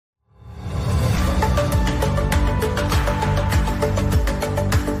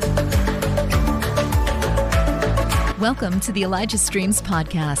Welcome to the Elijah Streams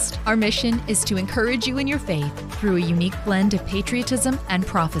podcast. Our mission is to encourage you in your faith through a unique blend of patriotism and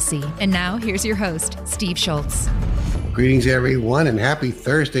prophecy. And now, here's your host, Steve Schultz. Greetings, everyone, and happy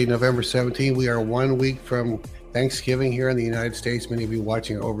Thursday, November 17th. We are 1 week from Thanksgiving here in the United States. Many of you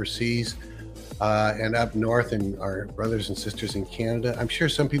watching overseas and up north, and our brothers and sisters in Canada. I'm sure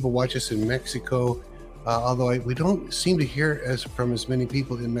some people watch us in Mexico, although we don't seem to hear from as many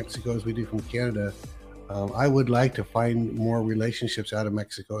people in Mexico as we do from Canada. I would like to find more relationships out of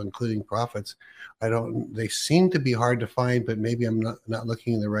Mexico, including prophets. They seem to be hard to find, but maybe I'm not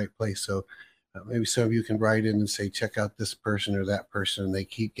looking in the right place. So maybe some of you can write in and say, check out this person or that person. And they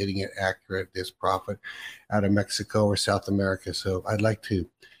keep getting it accurate, this prophet out of Mexico or South America. So I'd like to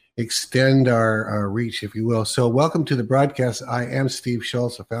extend our reach, if you will. So welcome to the broadcast. I am Steve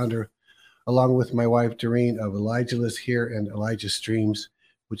Schultz, a founder, along with my wife, Doreen, of Elijah List here and Elijah Streams,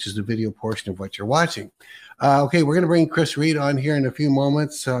 which is the video portion of what you're watching. Okay, we're going to bring Chris Reed on here in a few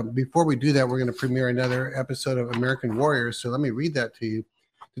moments. Before we do that, we're going to premiere another episode of American Warriors. So let me read that to you.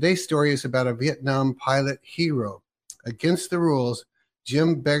 Today's story is about a Vietnam pilot hero. Against the rules,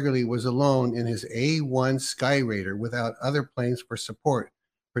 Jim Beggerly was alone in his A-1 Skyraider without other planes for support,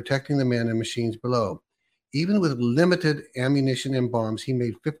 protecting the men and machines below. Even with limited ammunition and bombs, he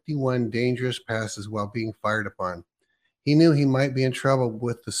made 51 dangerous passes while being fired upon. He knew he might be in trouble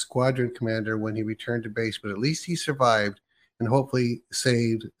with the squadron commander when he returned to base, but at least he survived and hopefully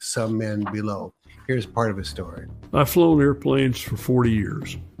saved some men below. Here's part of his story. I've flown airplanes for 40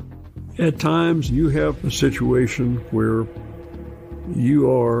 years. At times, you have a situation where you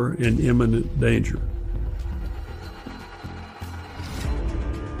are in imminent danger.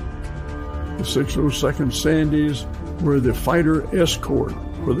 The 602nd Sandys were the fighter escort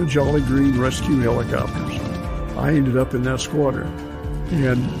for the Jolly Green rescue helicopters. I ended up in that squadron,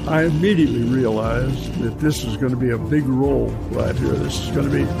 and I immediately realized that this is going to be a big role right here. This is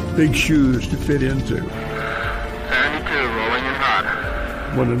going to be big shoes to fit into. 72, rolling in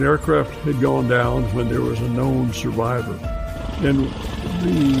hot. When an aircraft had gone down, when there was a known survivor, then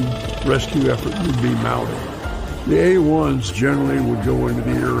the rescue effort would be mounted. The A-1s generally would go into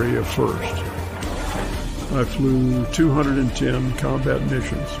the area first. I flew 210 combat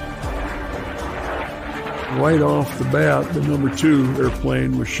missions. Right off the bat, the number 2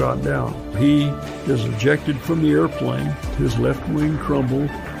 airplane was shot down. He is ejected from the airplane, his left wing crumbled,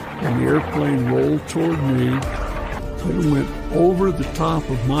 and the airplane rolled toward me. It went over the top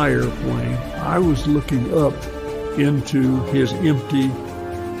of my airplane. I was looking up into his empty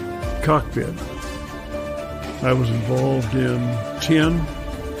cockpit. I was involved in 10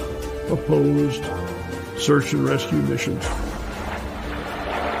 opposed search and rescue missions.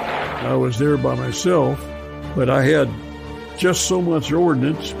 I was there by myself, but I had just so much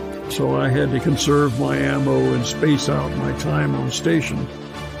ordnance, so I had to conserve my ammo and space out my time on station.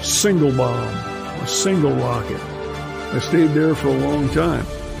 Single bomb, a single rocket. I stayed there for a long time.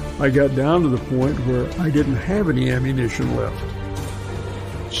 I got down to the point where I didn't have any ammunition left.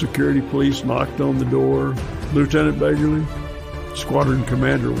 Security police knocked on the door. Lieutenant Beggerly, squadron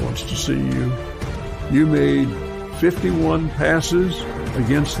commander wants to see you. You made 51 passes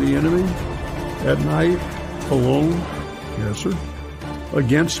against the enemy at night, alone? Yes, sir.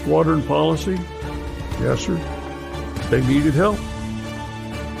 Against squadron policy? Yes, sir. They needed help.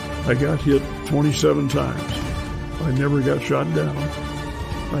 I got hit 27 times. I never got shot down.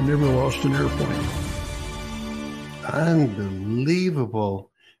 I never lost an airplane. Unbelievable.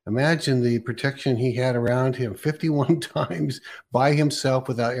 Imagine the protection he had around him 51 times by himself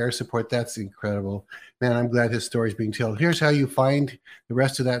without air support. That's incredible. Man, I'm glad his story is being told. Here's how you find the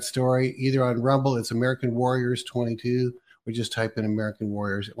rest of that story. Either on Rumble, it's American Warriors 22, or just type in American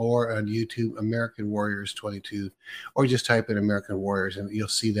Warriors, or on YouTube, American Warriors 22, or just type in American Warriors, and you'll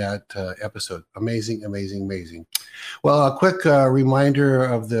see that episode. Amazing, amazing, amazing. Well, a quick reminder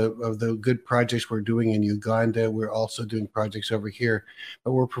of the good projects we're doing in Uganda. We're also doing projects over here,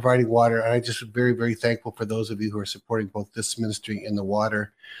 but we're providing water. And I'm just very, very thankful for those of you who are supporting both this ministry and the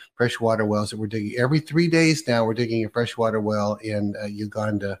water, freshwater wells that we're digging. Every 3 days now, we're digging a freshwater well in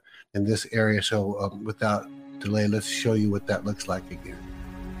Uganda in this area. So without delay, let's show you what that looks like again.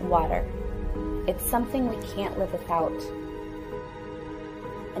 Water. It's something we can't live without.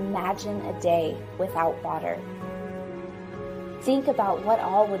 Imagine a day without water. Think about what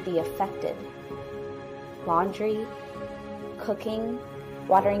all would be affected. Laundry, cooking,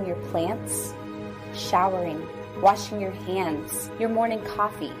 watering your plants, showering, washing your hands, your morning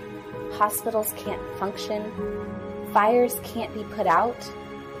coffee. Hospitals can't function, fires can't be put out,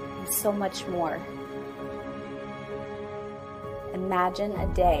 and so much more. Imagine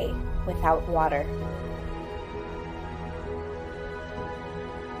a day without water.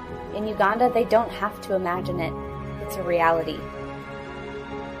 In Uganda, they don't have to imagine it. It's a reality.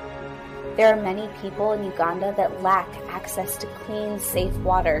 There are many people in Uganda that lack access to clean, safe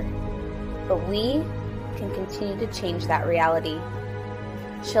water, but we can continue to change that reality.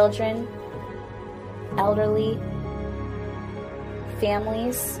 Children, elderly,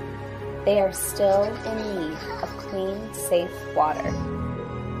 families, they are still in need of clean, safe water.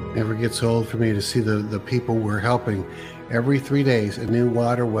 Never gets old for me to see the people we're helping. Every 3 days, a new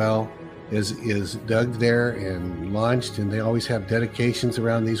water well is dug there and launched, and they always have dedications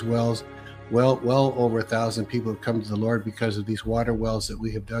around these wells. Well over 1,000 people have come to the Lord because of these water wells that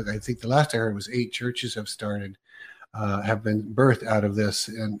we have dug. I think the last I heard was 8 churches have been birthed out of this.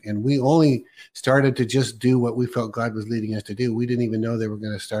 And we only started to just do what we felt God was leading us to do. We didn't even know they were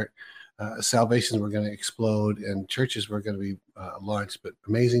going to start, salvations were going to explode and churches were going to be launched. But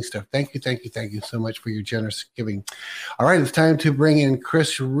amazing stuff. Thank you so much for your generous giving. All right, it's time to bring in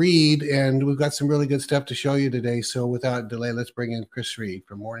Chris Reed, and we've got some really good stuff to show you today. So without delay, let's bring in Chris Reed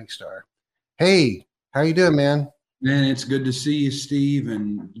from Morningstar. Hey, how you doing, man? Man, it's good to see you, Steve,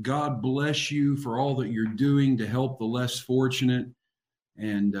 and God bless you for all that you're doing to help the less fortunate.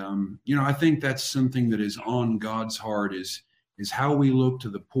 And, I think that's something that is on God's heart is how we look to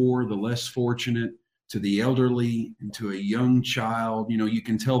the poor, the less fortunate, to the elderly, and to a young child. You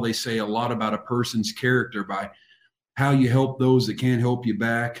can tell they say a lot about a person's character by how you help those that can't help you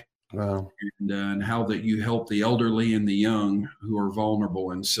back. Wow. And how that you help the elderly and the young who are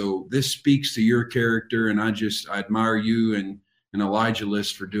vulnerable. And so this speaks to your character, and I admire you and Elijah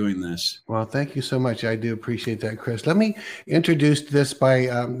List for doing this. Well, thank you so much. I do appreciate that, Chris. Let me introduce this by,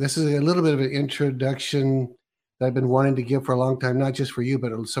 this is a little bit of an introduction that I've been wanting to give for a long time, not just for you,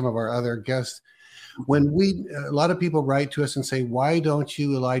 but some of our other guests. When a lot of people write to us and say, why don't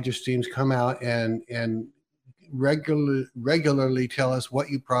you, Elijah Streams, come out and regularly tell us what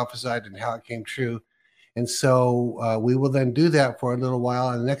you prophesied and how it came true. And so we will then do that for a little while.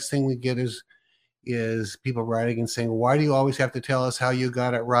 And the next thing we get is people writing and saying, why do you always have to tell us how you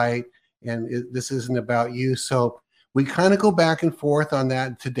got it right? And this isn't about you. So we kind of go back and forth on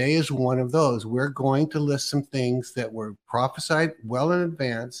that. Today is one of those. We're going to list some things that were prophesied well in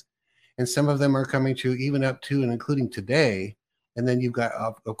advance. And some of them are coming true even up to and including today. And then you've got,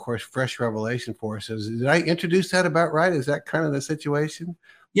 of course, fresh revelation for us. So did I introduce that about right? Is that kind of the situation?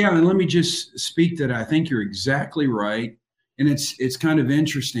 Yeah, and let me just speak that I think you're exactly right. And it's kind of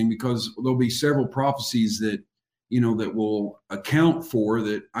interesting because there'll be several prophecies that, that will account for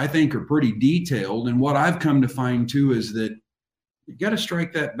that I think are pretty detailed. And what I've come to find too is that you got to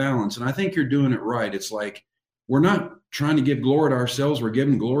strike that balance. And I think you're doing it right. It's like, we're not trying to give glory to ourselves. We're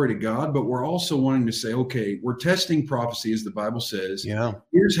giving glory to God, but we're also wanting to say, okay, we're testing prophecy as the Bible says. Yeah.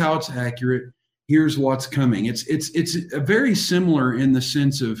 Here's how it's accurate. Here's what's coming. It's a very similar in the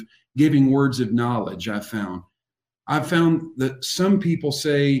sense of giving words of knowledge. I've found that some people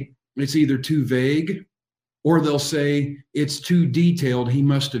say it's either too vague or they'll say it's too detailed. He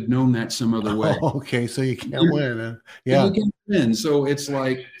must have known that some other way. Oh, okay. So you can't win. Huh? Yeah. You can't win. So it's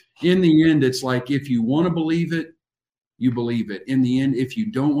like, in the end, it's like, if you want to believe it, you believe it. In the end, if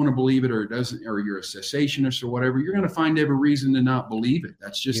you don't want to believe it or it doesn't, or you're a cessationist or whatever, you're going to find every reason to not believe it.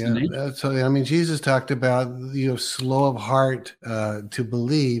 That's just the nature. So, Jesus talked about, slow of heart to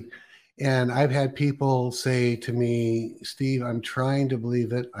believe. And I've had people say to me, Steve, I'm trying to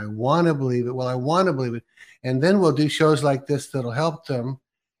believe it. I want to believe it. Well, I want to believe it. And then we'll do shows like this that'll help them.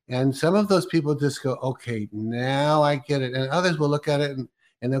 And some of those people just go, okay, now I get it. And others will look at it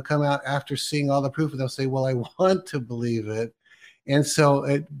and they'll come out after seeing all the proof and they'll say, well, I want to believe it. And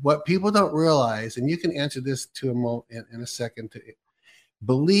so what people don't realize, and you can answer this in a second,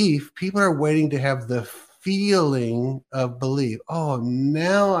 belief, people are waiting to have the feeling of belief. Oh,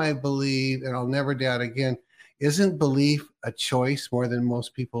 now I believe and I'll never doubt again. Isn't belief a choice more than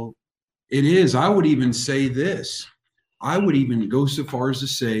most people? It is. I would even say this. I would even go so far as to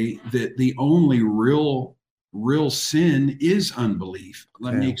say that the only real sin is unbelief.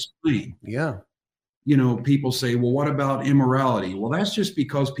 Let me explain. Yeah. People say, well, what about immorality? Well, that's just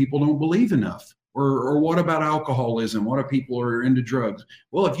because people don't believe enough. Or what about alcoholism? What if people are into drugs?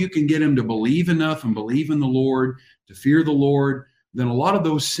 Well, if you can get them to believe enough and believe in the Lord, to fear the Lord, then a lot of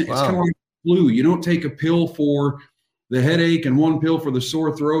those sins, it's kind of like flu. You don't take a pill for the headache and one pill for the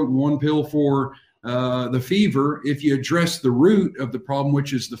sore throat and one pill for the fever. If you address the root of the problem,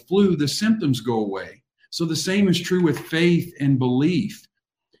 which is the flu, the symptoms go away. So the same is true with faith and belief.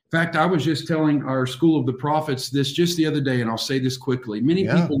 In fact, I was just telling our School of the Prophets this just the other day, and I'll say this quickly. Many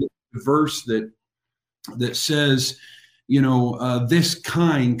people look at the verse that says, this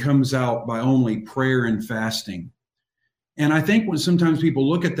kind comes out by only prayer and fasting. And I think when sometimes people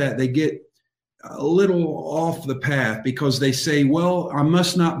look at that, they get a little off the path because they say, well, I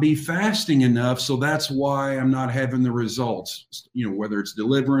must not be fasting enough, so that's why I'm not having the results, whether it's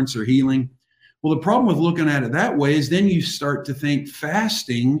deliverance or healing. Well, the problem with looking at it that way is then you start to think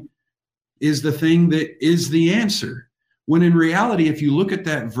fasting is the thing that is the answer. When in reality, if you look at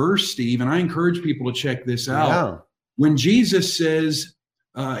that verse, Steve, and I encourage people to check this out, when Jesus says,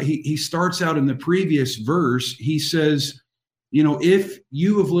 he starts out in the previous verse, he says, if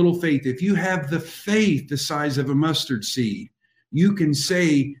you have little faith, if you have the faith the size of a mustard seed, you can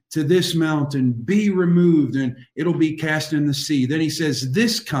say to this mountain, be removed, and it'll be cast in the sea. Then he says,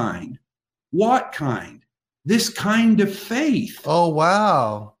 this kind. What kind? This kind of faith. Oh,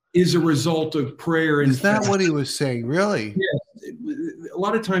 wow. Is a result of prayer. And is that what he was saying? Really? Yes. A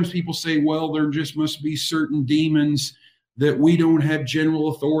lot of times people say, well, there just must be certain demons that we don't have general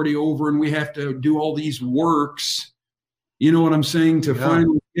authority over, and we have to do all these works. You know what I'm saying? To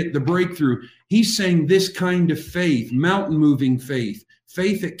finally get the breakthrough. He's saying this kind of faith, mountain moving faith,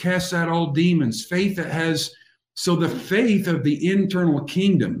 faith that casts out all demons, faith that has, so the faith of the internal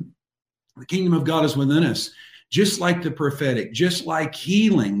kingdom, the kingdom of God is within us, just like the prophetic, just like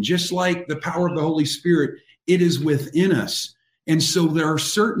healing, just like the power of the Holy Spirit, it is within us. And so there are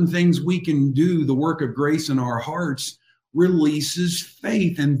certain things we can do, the work of grace in our hearts releases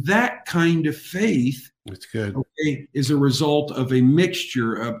faith. And that kind of faith, that's good, is a result of a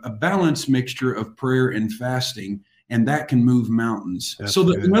mixture, a balanced mixture of prayer and fasting, and that can move mountains. That's so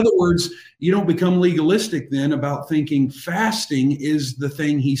that, in other words, you don't become legalistic then about thinking fasting is the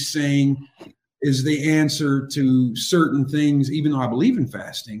thing he's saying is the answer to certain things, even though I believe in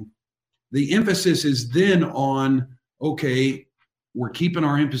fasting. The emphasis is then on, okay, we're keeping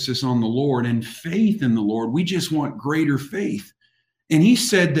our emphasis on the Lord and faith in the Lord. We just want greater faith. And he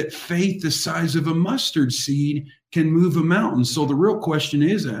said that faith the size of a mustard seed can move a mountain. So the real question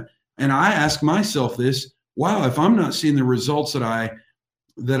is, and I ask myself this, wow, if I'm not seeing the results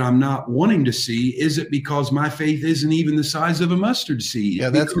that I'm not wanting to see, is it because my faith isn't even the size of a mustard seed? Yeah,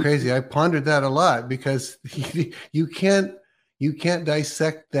 that's crazy. I pondered that a lot because you can't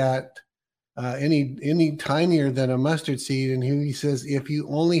dissect that any tinier than a mustard seed. And he says, if you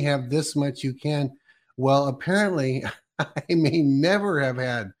only have this much, you can. Well, apparently I may never have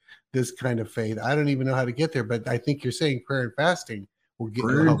had this kind of faith. I don't even know how to get there, but I think you're saying prayer and fasting will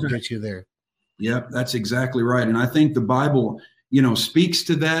help get you there. Yep, that's exactly right. And I think the Bible, speaks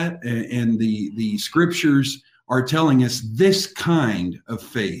to that, and the scriptures are telling us this kind of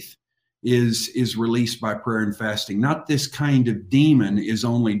faith is released by prayer and fasting. Not this kind of demon is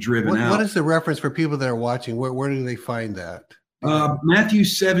only driven out. What is the reference for people that are watching? Where do they find that? Matthew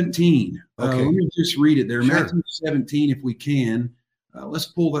 17. Okay. Let me just read it there. Sure. Matthew 17, if we can. Let's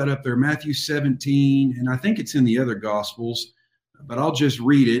pull that up there. Matthew 17, and I think it's in the other Gospels, but I'll just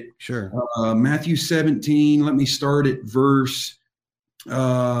read it. Sure. Matthew 17, let me start at verse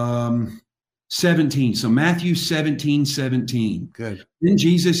 17. So Matthew 17. Good. Then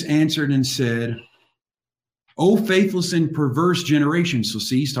Jesus answered and said, O faithless and perverse generation. So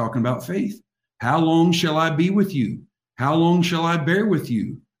see, he's talking about faith. How long shall I be with you? How long shall I bear with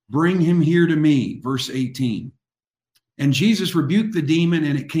you? Bring him here to me. Verse 18. And Jesus rebuked the demon,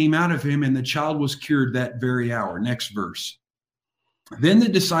 and it came out of him, and the child was cured that very hour. Next verse. Then the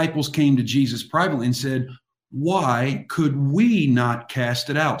disciples came to Jesus privately and said, why could we not cast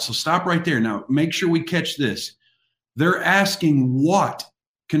it out? So stop right there. Now, make sure we catch this. They're asking, what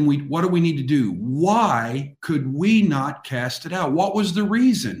do we need to do? Why could we not cast it out? What was the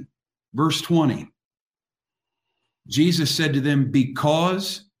reason? Verse 20. Jesus said to them,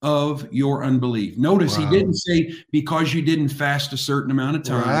 because of your unbelief. Notice He didn't say because you didn't fast a certain amount of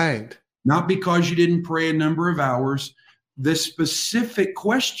time. Right. Not because you didn't pray a number of hours. The specific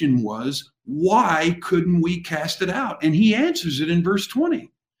question was, why couldn't we cast it out? And He answers it in verse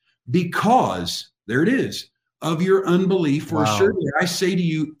 20. Because, there it is, of your unbelief. For surely I say to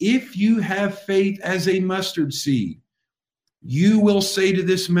you, if you have faith as a mustard seed, you will say to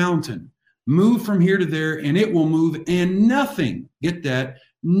this mountain, move from here to there, and it will move, and nothing, get that,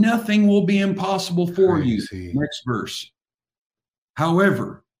 nothing will be impossible for you. Next verse.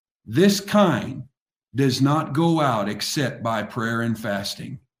 However, this kind does not go out except by prayer and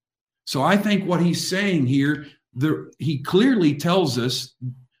fasting. So I think what he's saying here, he clearly tells us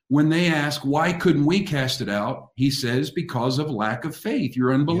when they ask, why couldn't we cast it out? He says, because of lack of faith,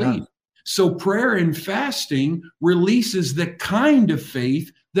 your unbelief. Yeah. So prayer and fasting releases the kind of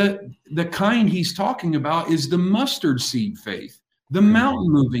faith that the kind he's talking about is the mustard seed faith, the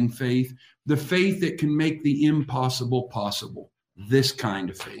mountain moving faith, the faith that can make the impossible possible. this kind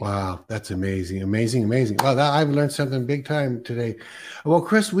of faith. Wow, that's amazing, amazing, amazing. Wow, I've learned something big time today. Well,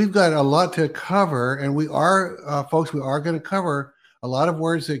 Chris, we've got a lot to cover, and we are, folks, we are going to cover a lot of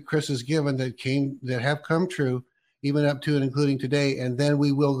words that Chris has given that have come true, even up to and including today, and then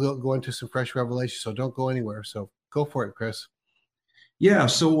we will go into some fresh revelation. So don't go anywhere. So go for it, Chris. Yeah,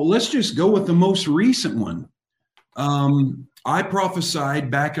 so let's just go with the most recent one. I prophesied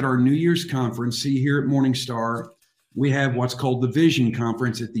back at our New Year's conference. See, here at Morning Star, we have what's called the Vision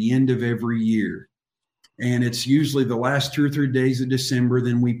Conference at the end of every year. And it's usually the last 2 or 3 days of December.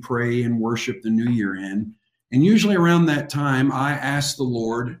 Then we pray and worship the new year in. And usually around that time, I ask the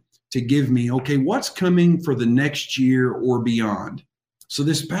Lord to give me, okay, what's coming for the next year or beyond? So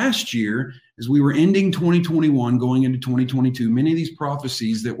this past year, as we were ending 2021, going into 2022, many of these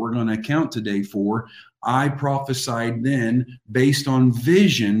prophecies that we're going to account today for, I prophesied then based on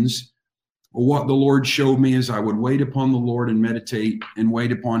visions, what the Lord showed me as I would wait upon the Lord and meditate and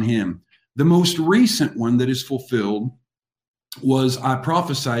wait upon him. The most recent one that is fulfilled was I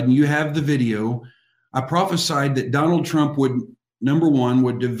prophesied, and you have the video, I prophesied that Donald Trump would, number one,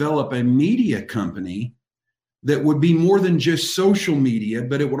 would develop a media company that would be more than just social media,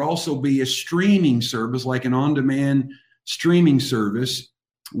 but it would also be a streaming service, like an on-demand streaming service,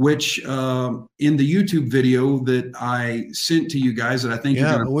 which in the YouTube video that I sent to you guys that I think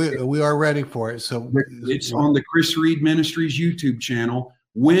we are ready for it. So it's on the Chris Reed Ministries YouTube channel.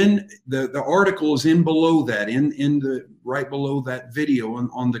 When the article is in below that, in the right below that video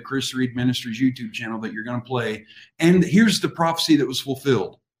on the Chris Reed Ministries YouTube channel that you're going to play. And here's the prophecy that was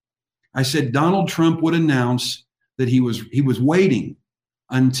fulfilled. I said Donald Trump would announce that he was waiting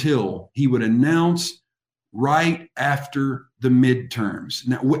until he would announce right after the midterms.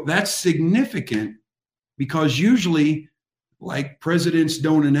 Now, that's significant because usually, like, presidents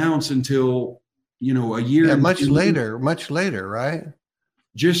don't announce until, a year. Yeah, much later, right?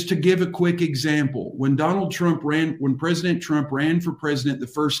 Just to give a quick example, when President Trump ran for president the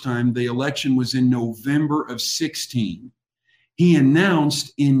first time, the election was in November of 16. He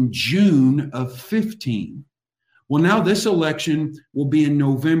announced in June of 15. Well, now this election will be in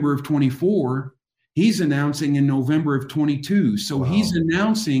November of 24. He's announcing in November of 22. So wow. He's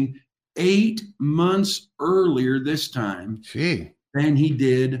announcing 8 months earlier this time than he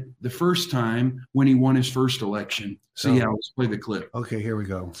did the first time when he won his first election. Let's play the clip. Okay, here we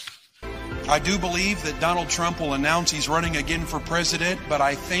go. I do believe that Donald Trump will announce he's running again for president, but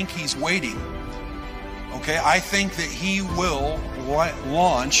I think he's waiting. Okay, I think that he will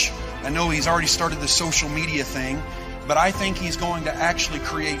launch. I know he's already started the social media thing, but I think he's going to actually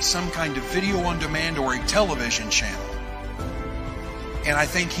create some kind of video on demand or a television channel. And I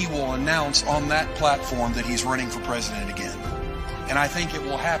think he will announce on that platform that he's running for president again. And I think it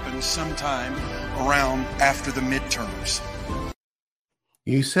will happen sometime around after the midterms.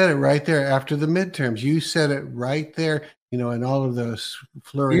 You said it right there, after the midterms. You said it right there. And all of those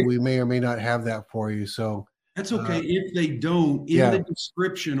flurry, we may or may not have that for you. So that's okay. If they don't, the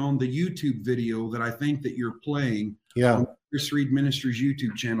description on the YouTube video that I think that you're playing, on Chris Reed Ministries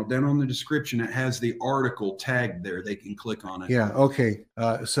YouTube channel, down on the description, it has the article tagged there. They can click on it. Yeah. Okay.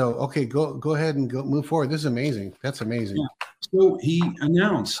 Go ahead and move forward. This is amazing. That's amazing. Yeah. So he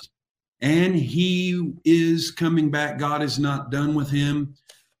announced, and he is coming back. God is not done with him.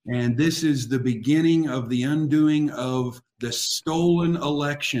 And this is the beginning of the undoing of the stolen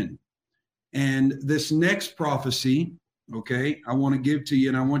election. And this next prophecy, okay, I want to give to you,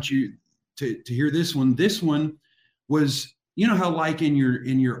 and I want you to hear this one. This one was, how like in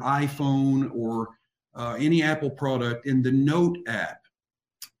your iPhone or any Apple product, in the Note app,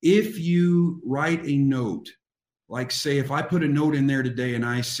 if you write a note, like say if I put a note in there today and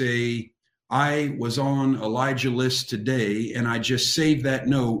I say, I was on Elijah List today, and I just saved that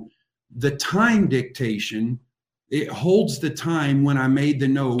note, the time dictation, it holds the time when I made the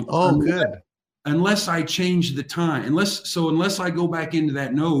note. Oh, good. Unless I change the time, unless I go back into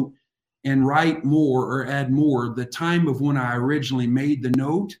that note and write more or add more, the time of when I originally made the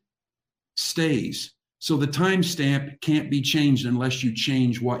note stays. So the timestamp can't be changed unless you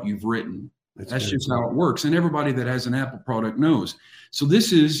change what you've written. That's just how it works. And everybody that has an Apple product knows. So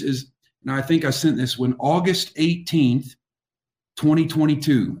this is now, I think I sent this one August 18th,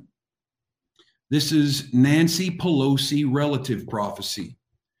 2022. This is Nancy Pelosi relative prophecy.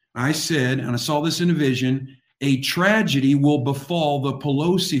 I said, and I saw this in a vision, a tragedy will befall the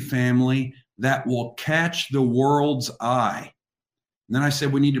Pelosi family that will catch the world's eye. And then I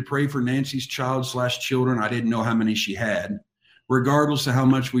said, we need to pray for Nancy's child/children. I didn't know how many she had. regardless of how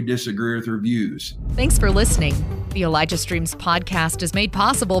much we disagree with her views. Thanks for listening. The Elijah Streams podcast is made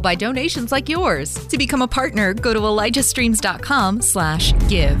possible by donations like yours. To become a partner, go to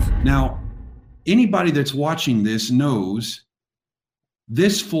ElijahStreams.com/give. Now, anybody that's watching this knows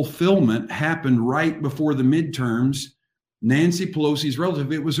this fulfillment happened right before the midterms. Nancy Pelosi's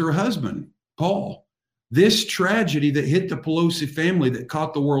relative, it was her husband, Paul. This tragedy that hit the Pelosi family that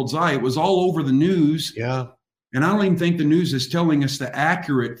caught the world's eye, it was all over the news. Yeah. And I don't even think the news is telling us the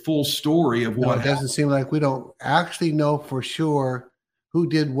accurate full story of what it doesn't seem like we don't actually know for sure who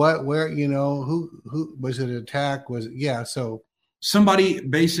did what, where, who was it an attack? So somebody,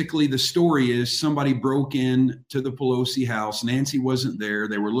 basically the story is somebody broke in to the Pelosi house. Nancy wasn't there.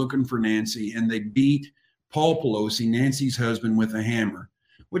 They were looking for Nancy, and they beat Paul Pelosi, Nancy's husband, with a hammer,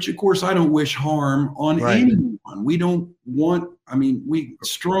 which of course I don't wish harm on anyone. We don't want, we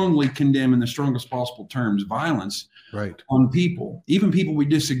strongly condemn in the strongest possible terms violence on people, even people we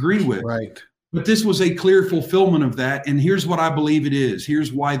disagree with. Right. But this was a clear fulfillment of that. And here's what I believe it is.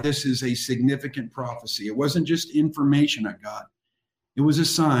 Here's why this is a significant prophecy. It wasn't just information I got. It was a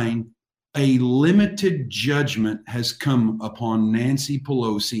sign. A limited judgment has come upon Nancy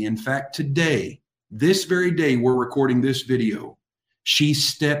Pelosi. In fact, today, this very day we're recording this video, she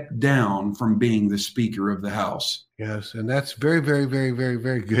stepped down from being the Speaker of the House. Yes, and that's very, very, very, very,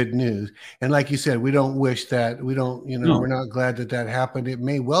 very good news. And like you said, we don't wish that. We don't, No. We're not glad that happened. It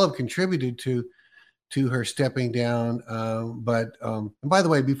may well have contributed to her stepping down. And by the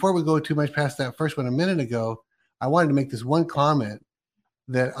way, before we go too much past that first one a minute ago, I wanted to make this one comment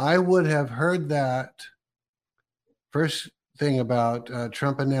that I would have heard that first thing about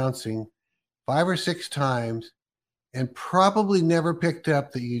Trump announcing 5 or 6 times and probably never picked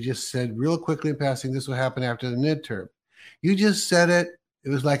up that you just said real quickly in passing, this will happen after the midterm. You just said it. It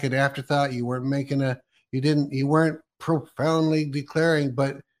was like an afterthought. You weren't you weren't profoundly declaring,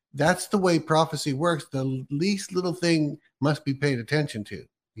 but that's the way prophecy works. The least little thing must be paid attention to,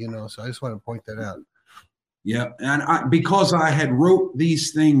 so I just want to point that out. Yeah. And because I had wrote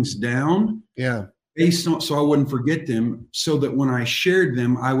these things down. Yeah. Based on, so I wouldn't forget them, so that when I shared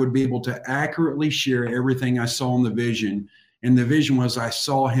them, I would be able to accurately share everything I saw in the vision. And the vision was I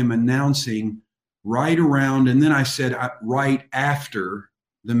saw him announcing right around, and then I said right after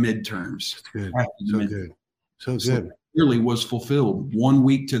the midterms. That's good. So good. It really was fulfilled 1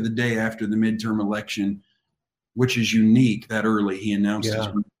 week to the day after the midterm election, which is unique that early. He announced as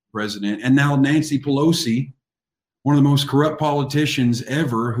president. And now Nancy Pelosi, one of the most corrupt politicians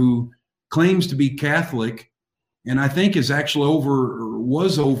ever, who claims to be Catholic, and I think is actually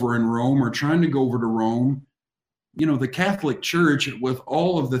was over in Rome or trying to go over to Rome. The Catholic Church, with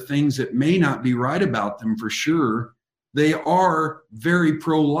all of the things that may not be right about them for sure, they are very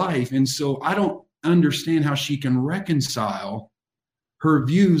pro-life. And so I don't understand how she can reconcile her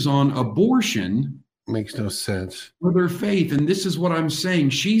views on abortion. Makes no sense. With her faith. And this is what I'm saying.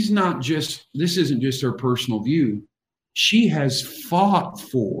 This isn't just her personal view. She has fought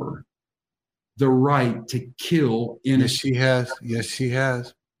for the right to kill innocent. Yes, she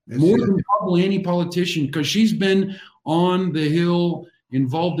has. More than probably any politician, because she's been on the Hill,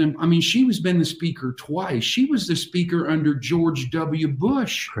 involved in, she was been the speaker twice. She was the speaker under George W.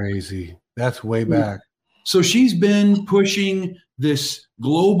 Bush. Crazy. That's way back. So she's been pushing this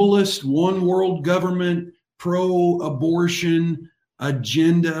globalist, one world government, pro-abortion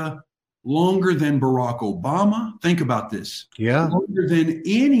agenda longer than Barack Obama. Think about this. Yeah. Longer than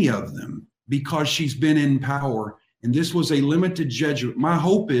any of them, because she's been in power. And this was a limited judgment. My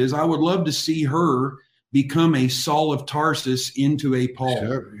hope is I would love to see her become a Saul of Tarsus into a Paul.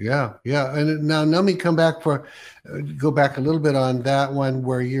 Sure. Yeah. And now let me go back a little bit on that one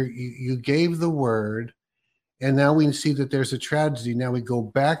where you gave the word, and now we see that there's a tragedy. Now we go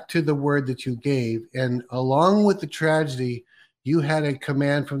back to the word that you gave, and along with the tragedy, you had a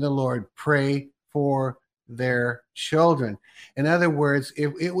command from the Lord: pray for their children. In other words,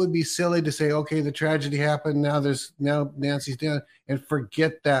 it would be silly to say, okay, the tragedy happened, now Nancy's down, and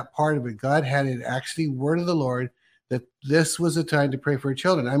forget that part of it. God had it actually word of the Lord that this was a time to pray for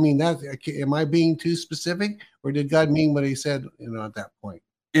children. Am I being too specific, or did God mean what he said, at that point?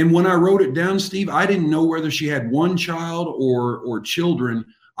 And when I wrote it down, Steve, I didn't know whether she had one child or children.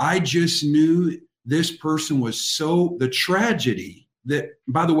 I just knew this person was the tragedy that,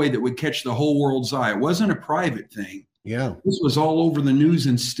 by the way, that would catch the whole world's eye. It wasn't a private thing. Yeah. This was all over the news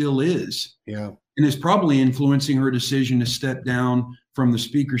and still is. Yeah. And is probably influencing her decision to step down from the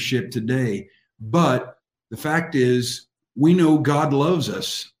speakership today. But the fact is, we know God loves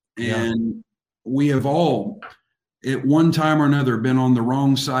us, and we have all, at one time or another, been on the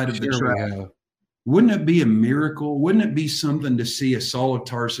wrong side of the track. Wouldn't it be a miracle? Wouldn't it be something to see a Saul of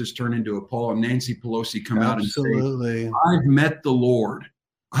Tarsus turn into a Paul and Nancy Pelosi come out and say, I've met the Lord.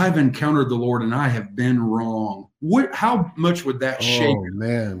 I've encountered the Lord and I have been wrong. How much would that shake?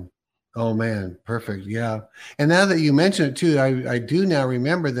 Oh, man. Perfect. Yeah. And now that you mention it too, I do now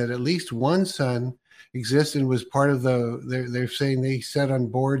remember that at least one son exists and was part of they're saying they sat on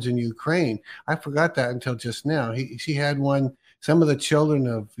boards in Ukraine. I forgot that until just now. She had one. Some of the children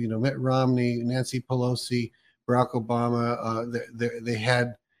of, Mitt Romney, Nancy Pelosi, Barack Obama,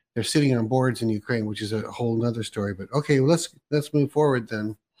 they're sitting on boards in Ukraine, which is a whole nother story. But okay, well, let's move forward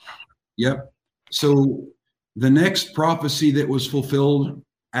then. Yep. So the next prophecy that was fulfilled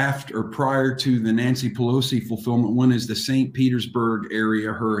prior to the Nancy Pelosi fulfillment one is the St. Petersburg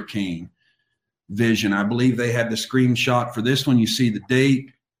area hurricane vision. I believe they had the screenshot for this one. You see the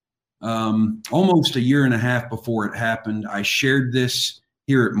date. Almost a year and a half before it happened, I shared this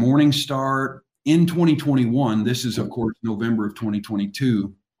here at Morningstar in 2021. This is, of course, November of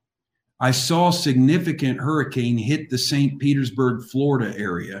 2022. I saw significant hurricane hit the St. Petersburg, Florida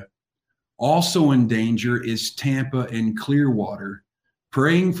area. Also in danger is Tampa and Clearwater.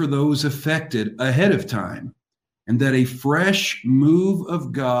 Praying for those affected ahead of time, and that a fresh move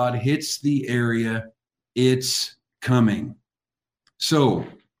of God hits the area. It's coming. So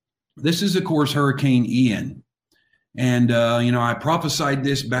this is, of course, Hurricane Ian. And, I prophesied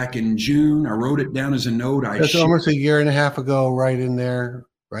this back in June. I wrote it down as a note. That's almost a year and a half ago, right in there,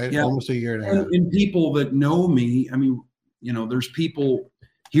 right? Yeah. Almost a year and a half. And people that know me, there's people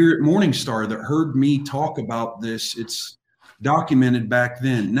here at Morningstar that heard me talk about this. It's documented back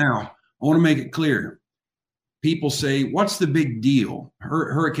then. Now, I want to make it clear. People say, what's the big deal?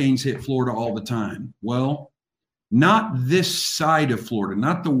 Hurricanes hit Florida all the time. Well, not this side of Florida,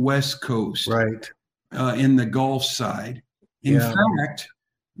 not the West Coast, right? In the Gulf side. In fact,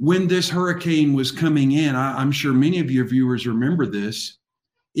 when this hurricane was coming in, I'm sure many of your viewers remember this,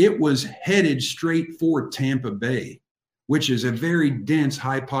 it was headed straight for Tampa Bay, which is a very dense,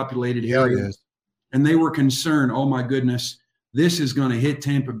 high populated area. It is. And they were concerned, oh my goodness, this is going to hit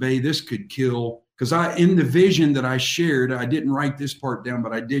Tampa Bay. This could kill. Because in the vision that I shared, I didn't write this part down,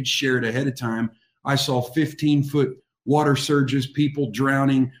 but I did share it ahead of time. I saw 15-foot water surges, people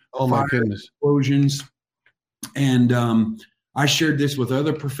drowning, oh my goodness, explosions. And I shared this with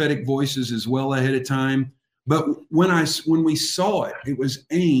other prophetic voices as well ahead of time. But when we saw it, it was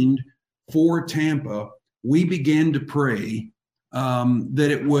aimed for Tampa. We began to pray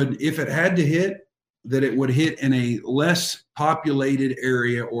that it would, if it had to hit, that it would hit in a less populated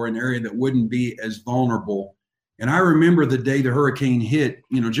area or an area that wouldn't be as vulnerable. And I remember the day the hurricane hit,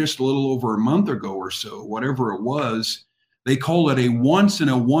 just a little over a month ago or so, whatever it was, they call it a once in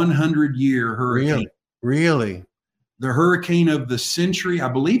a 100-year hurricane. Really? The hurricane of the century. I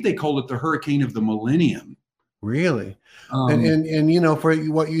believe they called it the hurricane of the millennium. Really? And for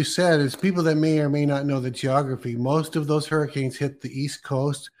what you said is people that may or may not know the geography, most of those hurricanes hit the East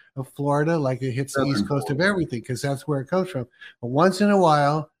Coast of Florida, like it hits the East Coast of everything, because that's where it comes from. But once in a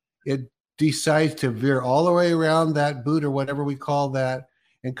while, it decides to veer all the way around that boot or whatever we call that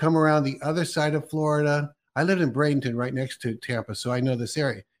and come around the other side of Florida. I lived in Bradenton right next to Tampa, so I know this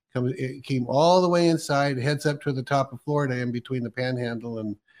area. It came all the way inside, heads up to the top of Florida in between the Panhandle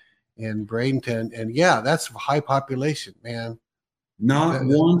and Bradenton. And yeah, that's high population, man. Not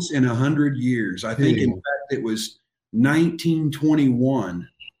once in 100 years. I think, in fact, it was 1921.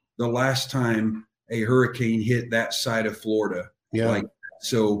 The last time a hurricane hit that side of Florida. Yeah.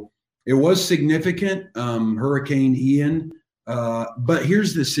 So it was significant, Hurricane Ian. But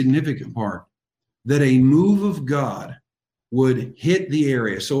here's the significant part, that a move of God would hit the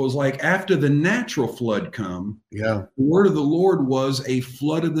area. So it was like after the natural flood the word of the Lord was a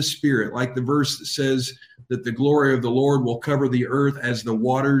flood of the Spirit, like the verse that says that the glory of the Lord will cover the earth as the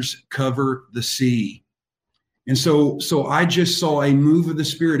waters cover the sea. And so I just saw a move of the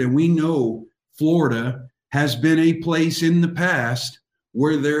Spirit, and we know Florida has been a place in the past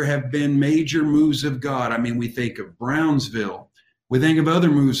where there have been major moves of God. I mean, we think of Brownsville. We think of other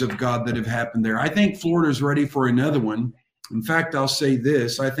moves of God that have happened there. I think Florida's ready for another one. In fact, I'll say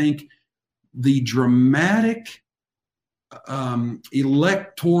this. I think the dramatic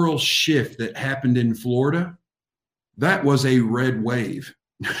electoral shift that happened in Florida, that was a red wave.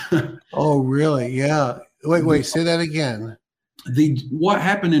 Oh, really? Yeah. Wait, say that again. What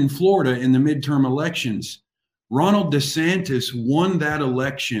happened in Florida in the midterm elections, Ronald DeSantis won that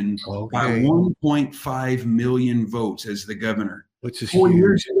election by 1.5 million votes as the governor. Which is 4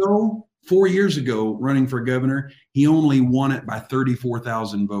 years ago, running for governor, he only won it by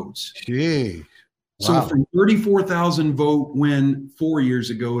 34,000 votes. Gee. So Wow. from 34,000 vote win 4 years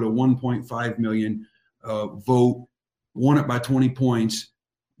ago to 1.5 million vote, won it by 20 points.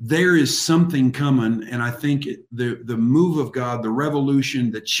 There is something coming, and I think the move of God, the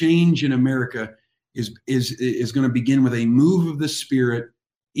revolution, the change in America is going to begin with a move of the Spirit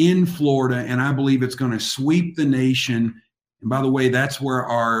in Florida, and I believe it's going to sweep the nation. And by the way, that's where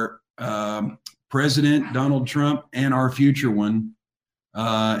our President Donald Trump and our future one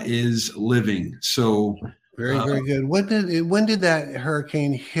is living. So Very, very good. When did that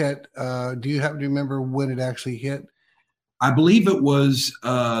hurricane hit? Do you happen to remember when it actually hit? I believe it was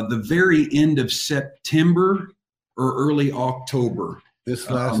the very end of September or early October.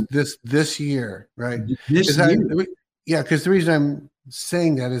 This year, right? This year. Because the reason I'm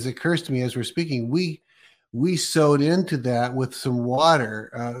saying that is it occurs to me as we're speaking, we sowed into that with some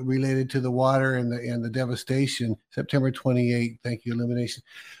water related to the water and the devastation. September 28th, thank you, Illumination.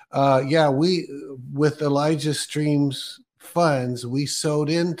 We with Elijah Streams funds, we sowed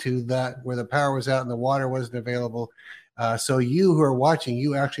into that where the power was out and the water wasn't available. So you who are watching,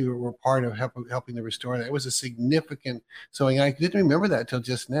 you actually were part of helping to restore that. It was a significant sowing. I didn't remember that till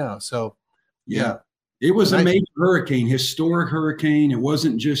just now. So yeah. It was a major hurricane, historic hurricane. It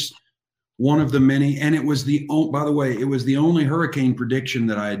wasn't just one of the many, and it was by the way, it was the only hurricane prediction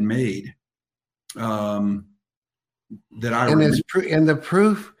that I had made. That I and the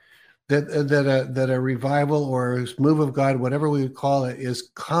proof that a revival or a move of God, whatever we would call it,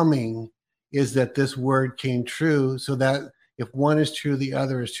 is coming, is that this word came true. So that if one is true, the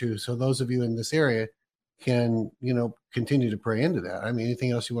other is true. So those of you in this area can, continue to pray into that. I mean,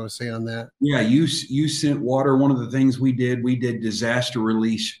 anything else you want to say on that? Yeah, you sent water. One of the things we did disaster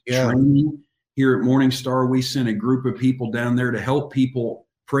release training here at Morning Star. We sent a group of people down there to help people,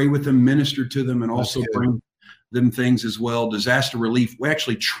 pray with them, minister to them, and also bring them things as well. Disaster relief. We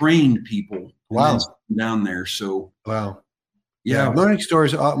actually trained people down there. So wow. Yeah. Morning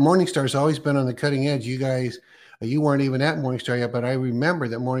Star's always been on the cutting edge. You guys, you weren't even at Morning Star yet, but I remember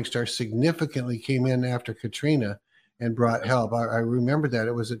that Morning Star significantly came in after Katrina and brought help. I remember that.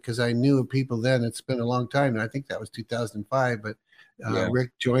 It was because I knew of people then. It's been a long time, and I think that was 2005. But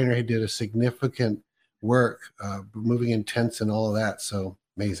Rick Joyner did a significant work, moving in tents and all of that. So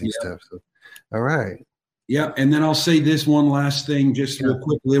amazing stuff. So, all right. Yeah, and then I'll say this one last thing, just real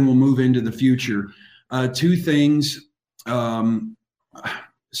quickly, and we'll move into the future. Two things. So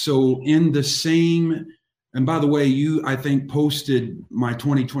in the same. And by the way, you, I think, posted my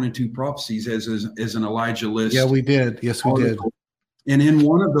 2022 prophecies as an Elijah list. Yeah, we did. Yes, we did. And in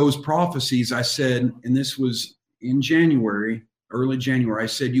one of those prophecies, I said, and this was in January, early January, I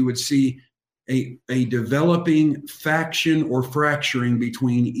said you would see a developing faction or fracturing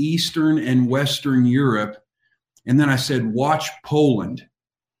between Eastern and Western Europe. And then I said, watch Poland.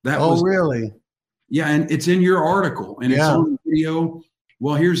 Really? Yeah, and it's in your article, and it's on video.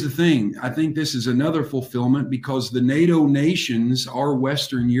 Well, here's the thing. I think this is another fulfillment because the NATO nations are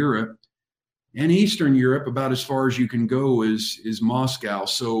Western Europe, and Eastern Europe, about as far as you can go, is Moscow.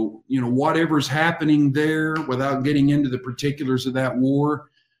 So, whatever's happening there, without getting into the particulars of that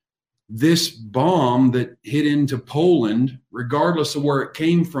war, this bomb that hit into Poland, regardless of where it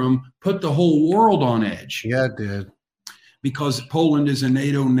came from, put the whole world on edge. Yeah, it did. Because Poland is a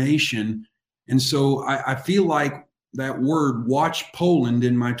NATO nation. And so I feel like that word, watch Poland,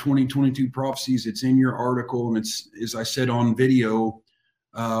 in my 2022 prophecies, it's in your article, and it's, as I said, on video,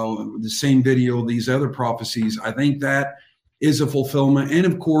 the same video, these other prophecies. I think that is a fulfillment. And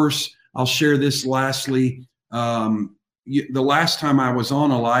of course, I'll share this lastly. The last time I was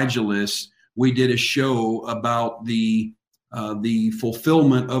on Elijah List, we did a show about the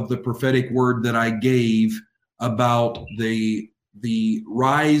fulfillment of the prophetic word that I gave about the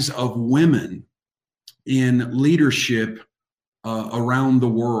rise of women in leadership around the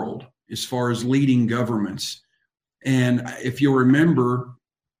world as far as leading governments. And if you remember,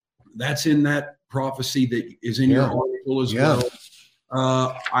 that's in that prophecy that is in your article as well.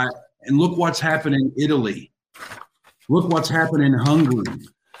 And look what's happened in Italy. Look what's happened in Hungary.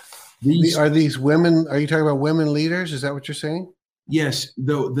 Are these women? Are you talking about women leaders? Is that what you're saying? Yes.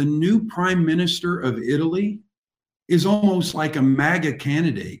 The new prime minister of Italy is almost like a MAGA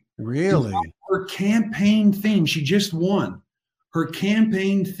candidate. Really? Her campaign theme, she just won. Her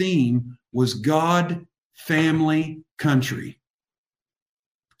campaign theme was God, family, country.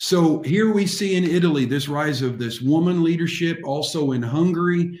 So here we see in Italy this rise of this woman leadership, also in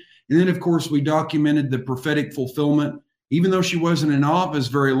Hungary. And then, of course, we documented the prophetic fulfillment. Even though she wasn't in office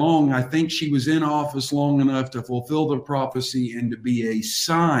very long, I think she was in office long enough to fulfill the prophecy and to be a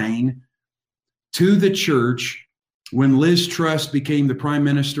sign to the church When Liz Truss became the Prime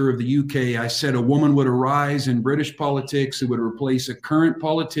Minister of the UK, I said a woman would arise in British politics who would replace a current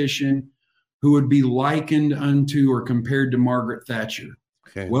politician who would be likened unto or compared to Margaret Thatcher.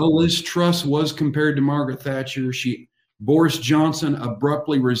 Okay. Well, Liz Truss was compared to Margaret Thatcher. Boris Johnson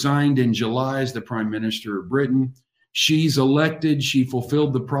abruptly resigned in July as the Prime Minister of Britain. She's elected. She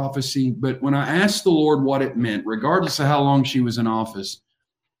fulfilled the prophecy. But when I asked the Lord what it meant, regardless of how long she was in office,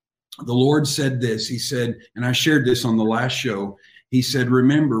 the Lord said this. He said, and I shared this on the last show, he said,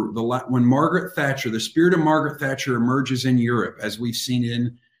 remember, when Margaret Thatcher, the spirit of Margaret Thatcher emerges in Europe, as we've seen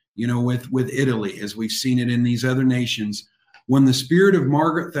in, with Italy, as we've seen it in these other nations, when the spirit of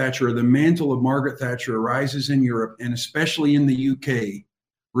Margaret Thatcher, or the mantle of Margaret Thatcher arises in Europe, and especially in the UK,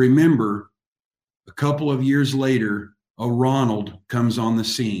 remember, a couple of years later, a Ronald comes on the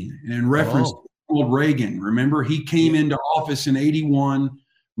scene. And in reference to Ronald Reagan, remember, he came into office in 81.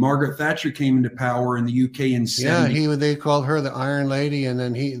 Margaret Thatcher came into power in the UK in 70. Yeah, they called her the Iron Lady, and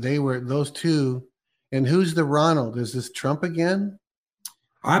then they were those two. And who's the Ronald? Is this Trump again?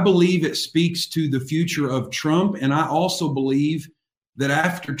 I believe it speaks to the future of Trump, and I also believe that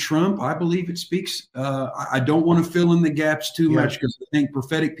after Trump, I believe it speaks. I don't want to fill in the gaps too much, because I think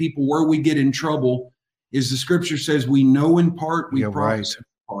prophetic people, where we get in trouble is the scripture says we know in part, we prophesy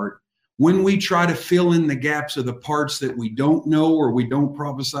in part. When we try to fill in the gaps of the parts that we don't know or we don't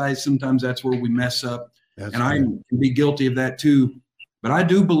prophesy, sometimes that's where we mess up. I can be guilty of that too. But I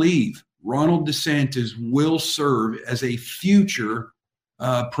do believe Ronald DeSantis will serve as a future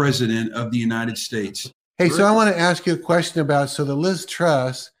president of the United States. Hey, so I want to ask you a question about, so the Liz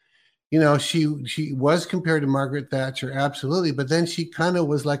Truss, she was compared to Margaret Thatcher, absolutely, but then she kind of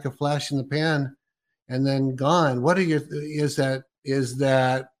was like a flash in the pan and then gone. What are your, is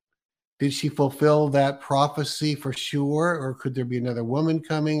that, did she fulfill that prophecy for sure, or could there be another woman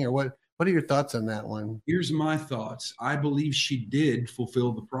coming, or what are your thoughts on that one? Here's my thoughts. I believe she did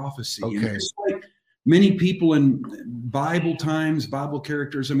fulfill the prophecy. Okay. And it's like many people in Bible times, Bible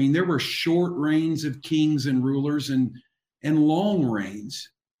characters, I mean, there were short reigns of kings and rulers and long reigns.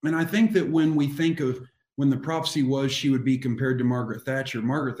 And I think that when we think of when the prophecy was she would be compared to Margaret Thatcher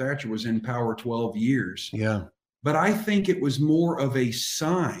was in power 12 years. Yeah. But I think it was more of a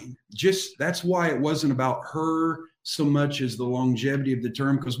sign. That's why it wasn't about her so much as the longevity of the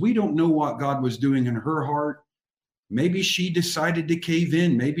term, because we don't know what God was doing in her heart. Maybe she decided to cave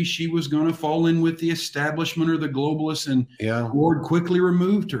in. Maybe she was going to fall in with the establishment or the globalists, and the Lord quickly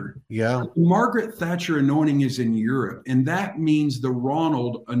removed her. Yeah. The Margaret Thatcher anointing is in Europe, and that means the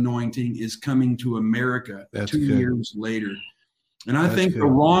Ronald anointing is coming to America 2 years later. And I think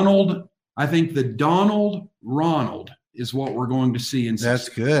the Donald Ronald is what we're going to see in. That's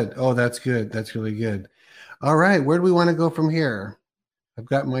good. Oh, that's good. That's really good. All right. Where do we want to go from here? I've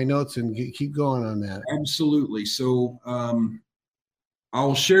got my notes and keep going on that. Absolutely. So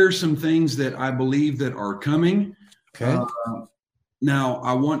I'll share some things that I believe that are coming. Okay. Now,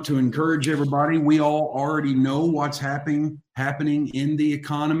 I want to encourage everybody. We all already know what's happening in the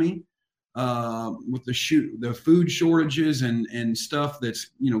economy with the food shortages and stuff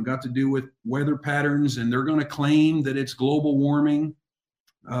that's got to do with weather patterns, and they're going to claim that it's global warming.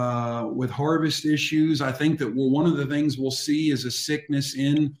 With harvest issues, I think that one of the things we'll see is a sickness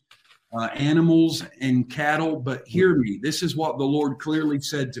in animals and cattle. But hear me, this is what the Lord clearly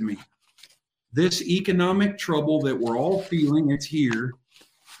said to me. This economic trouble that we're all feeling, it's here,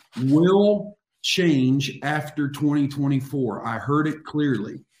 will change after 2024. I heard it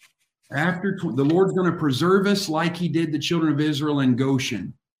clearly. The Lord's going to preserve us like he did the children of Israel in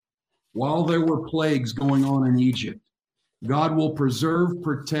Goshen while there were plagues going on in Egypt. God will preserve,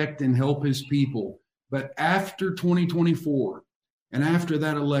 protect, and help his people. But after 2024 and after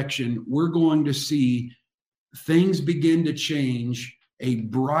that election, we're going to see things begin to change, a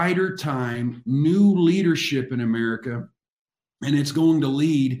brighter time, new leadership in America, and it's going to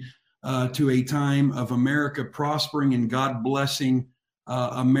lead to a time of America prospering and God blessing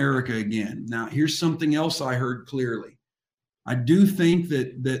America again. Now, here's something else I heard clearly. I do think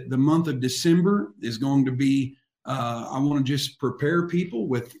that the month of December is going to be I want to just prepare people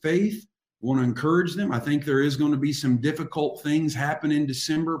with faith. I want to encourage them. I think there is going to be some difficult things happen in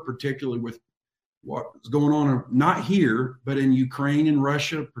December, particularly with what's going on, not here, but in Ukraine and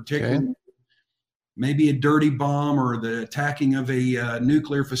Russia, particularly. Maybe a dirty bomb or the attacking of a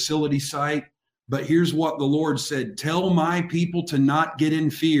nuclear facility site. But here's what the Lord said: tell my people to not get in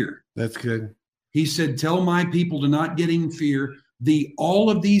fear. That's good. He said, tell my people to not get in fear.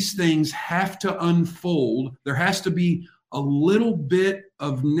 All of these things have to unfold. There has to be a little bit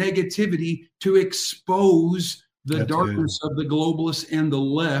of negativity to expose the darkness of the globalists and the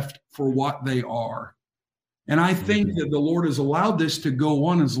left for what they are. And I think that the Lord has allowed this to go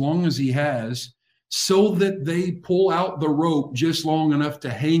on as long as he has, so that they pull out the rope just long enough to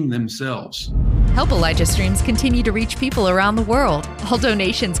hang themselves. Help Elijah Streams continue to reach people around the world. All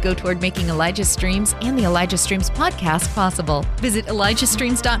donations go toward making Elijah Streams and the Elijah Streams podcast possible. Visit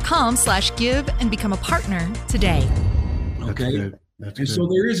ElijahStreams.com/give and become a partner today. Okay. That's good. So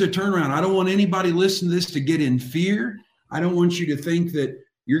there is a turnaround. I don't want anybody listening to this to get in fear. I don't want you to think that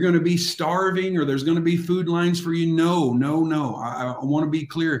you're going to be starving or there's going to be food lines for you. No. I want to be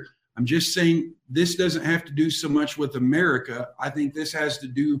clear. I'm just saying this doesn't have to do so much with America. I think this has to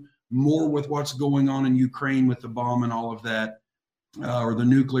do more with what's going on in Ukraine with the bomb and all of that, or the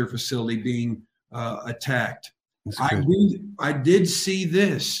nuclear facility being attacked. I did see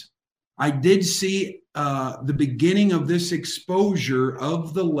this. I did see the beginning of this exposure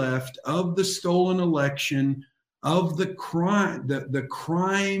of the left, of the stolen election, of the crime, the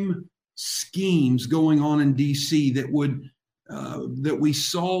crime schemes going on in D.C. that we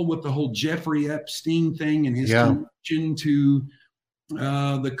saw with the whole Jeffrey Epstein thing and his connection to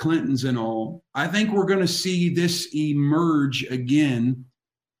the Clintons and all. I think we're going to see this emerge again.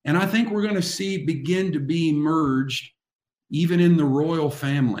 And I think we're going to begin to be emerged even in the royal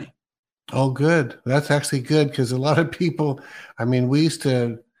family. Oh, good. That's actually good, because a lot of people, I mean,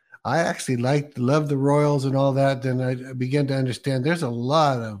 I actually love the royals and all that. Then I began to understand there's a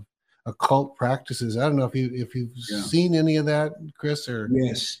lot of occult practices. I don't know if you've seen any of that, Chris, or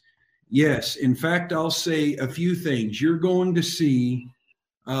Yes. In fact, I'll say a few things. You're going to see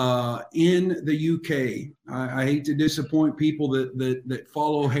in the UK. I hate to disappoint people that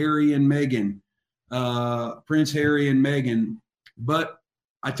follow Harry and Meghan, Prince Harry and Meghan, but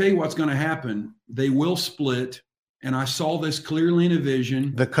I tell you what's going to happen. They will split, and I saw this clearly in a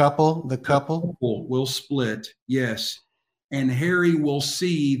vision. The couple will split. Yes, and Harry will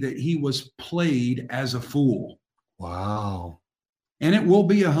see that he was played as a fool. Wow. And it will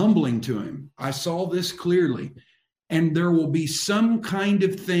be a humbling to him. I saw this clearly. And there will be some kind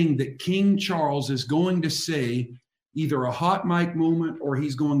of thing that King Charles is going to say, either a hot mic moment, or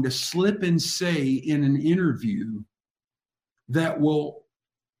he's going to slip and say in an interview that will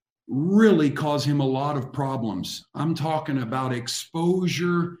really cause him a lot of problems. I'm talking about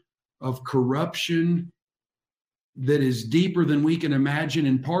exposure of corruption that is deeper than we can imagine.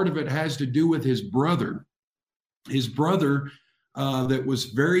 And part of it has to do with his brother. His brother, that was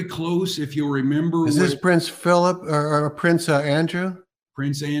very close, if you'll remember. Is this Prince Philip or Prince Andrew?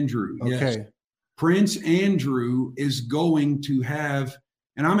 Prince Andrew, yes. Okay. Prince Andrew is going to have,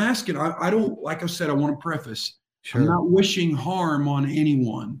 and I'm asking, I don't, like I said, I want to preface, I'm not wishing harm on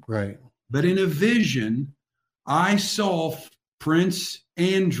anyone. Right. But in a vision, I saw Prince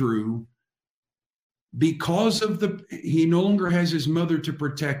Andrew, because of he no longer has his mother to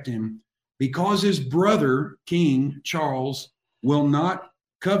protect him, because his brother, King Charles, will not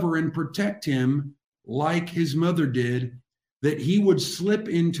cover and protect him like his mother did, that he would slip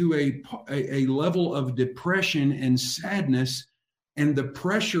into a level of depression and sadness, and the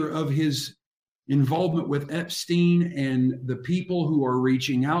pressure of his involvement with Epstein and the people who are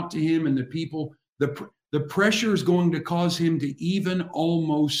reaching out to him, and the pressure is going to cause him to even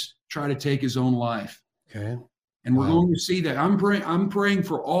almost try to take his own life. Okay. And we're going to see that. I'm praying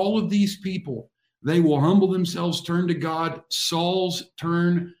for all of these people. They will humble themselves, turn to God. Saul's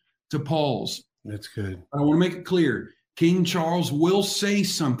turn to Paul's. That's good. I want to make it clear. King Charles will say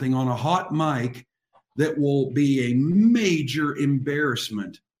something on a hot mic that will be a major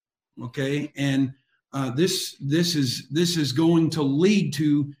embarrassment. Okay. And this is going to lead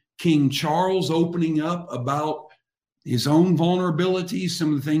to King Charles opening up about his own vulnerabilities,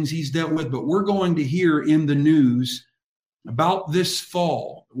 some of the things he's dealt with. But we're going to hear in the news about this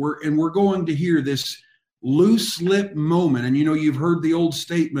fall. We're going to hear this loose lip moment. And you've heard the old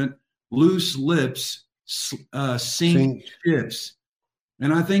statement, loose lips sink ships.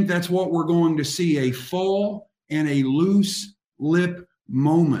 And I think that's what we're going to see, a fall and a loose lip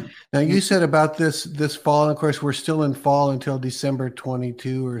moment. Now, you said about this fall, and of course we're still in fall until December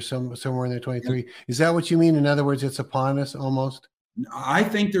 22 or somewhere in there, 23. Is that what you mean? In other words, it's upon us almost? I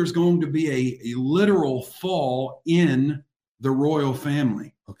think there's going to be a literal fall in the royal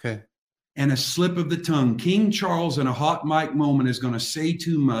family. Okay. And a slip of the tongue. King Charles in a hot mic moment is going to say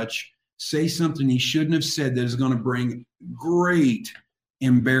too much, say something he shouldn't have said, that is going to bring great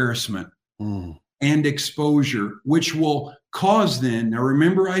embarrassment and exposure, which will cause then, now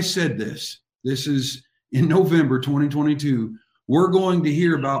remember I said this is in November 2022, we're going to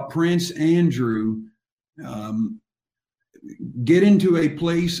hear about Prince Andrew get into a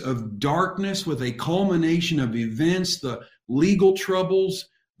place of darkness with a culmination of events, the legal troubles,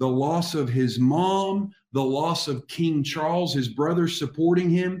 the loss of his mom, the loss of King Charles, his brothers supporting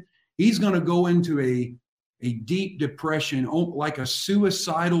him. He's going to go into a deep depression, like a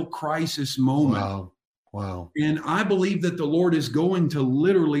suicidal crisis moment. Wow. And I believe that the Lord is going to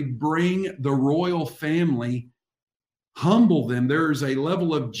literally bring the royal family, humble them. There is a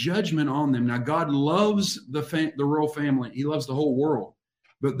level of judgment on them. Now, God loves the royal family. He loves the whole world.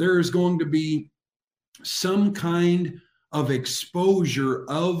 But there is going to be some kind of exposure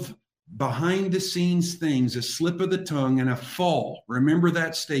of behind the scenes things, a slip of the tongue and a fall. Remember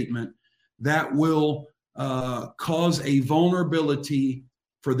that statement, that will cause a vulnerability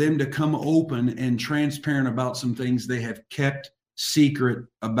for them to come open and transparent about some things they have kept secret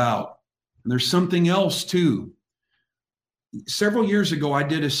about. And there's something else too. Several years ago, I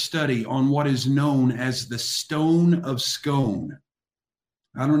did a study on what is known as the Stone of Scone.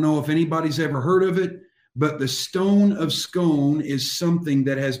 I don't know if anybody's ever heard of it, but the Stone of Scone is something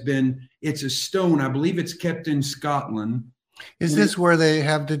that has been, it's a stone, I believe it's kept in Scotland. Is this where they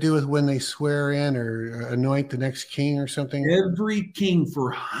have to do with when they swear in or anoint the next king or something? Every king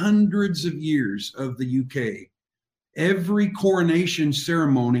for hundreds of years of the UK, every coronation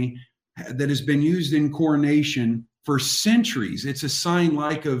ceremony that has been used in coronation for centuries, it's a sign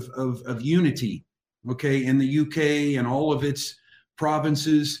like of unity, okay, in the UK and all of its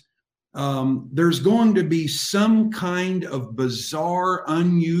provinces. There's going to be some kind of bizarre,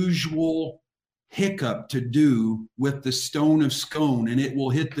 unusual hiccup to do with the Stone of Scone, and it will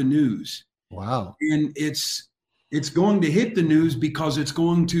hit the news. Wow. And it's going to hit the news because it's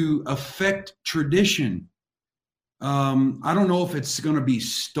going to affect tradition. I don't know if it's going to be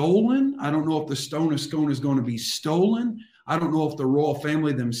stolen. I don't know if the Stone of Scone is going to be stolen. I don't know if the royal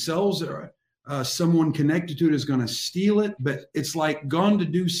family themselves or someone connected to it is going to steal it, but it's like gone to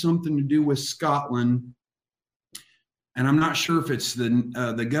do something to do with Scotland. And I'm not sure if it's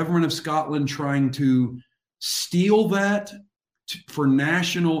the government of Scotland trying to steal that for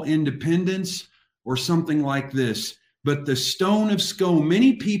national independence or something like this. But the Stone of Scone,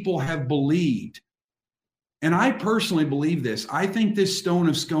 many people have believed, and I personally believe this. I think this Stone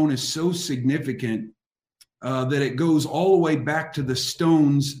of Scone is so significant that it goes all the way back to the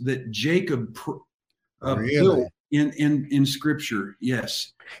stones that Jacob built in Scripture.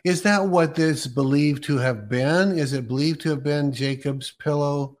 Yes. Is that what this believed to have been? Is it believed to have been Jacob's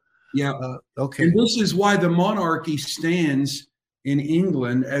pillow? Yeah. Okay. And this is why the monarchy stands in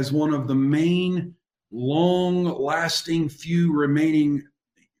England as one of the main, long-lasting, few remaining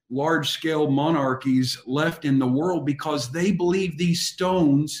large-scale monarchies left in the world, because they believe these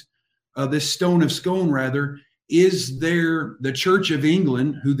stones, this Stone of Scone rather, is the Church of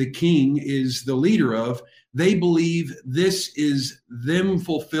England, who the king is the leader of. They believe this is them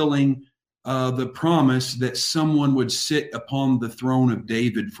fulfilling the promise that someone would sit upon the throne of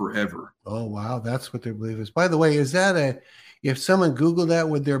David forever. Oh, wow. That's what they believe is. By the way, is that if someone Googled that,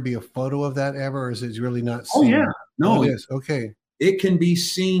 would there be a photo of that ever, or is it really not seen? Oh, yeah. No, it is. Okay. It can be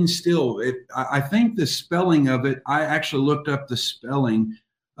seen still. I think the spelling of it, I actually looked up the spelling.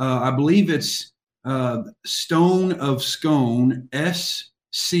 I believe it's Stone of Scone, S-C-O-N-E,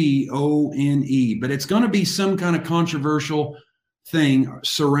 but it's going to be some kind of controversial thing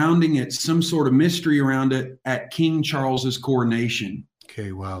surrounding it, some sort of mystery around it at King Charles's coronation.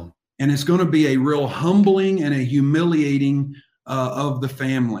 Okay, wow. And it's going to be a real humbling and a humiliating of the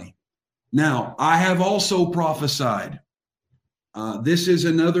family. Now, I have also prophesied. This is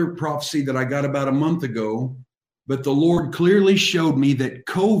another prophecy that I got about a month ago, but the Lord clearly showed me that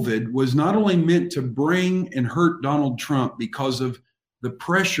COVID was not only meant to bring and hurt Donald Trump because of the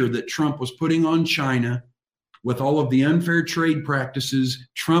pressure that Trump was putting on China with all of the unfair trade practices.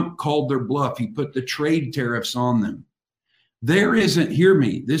 Trump called their bluff. He put the trade tariffs on them. There isn't, hear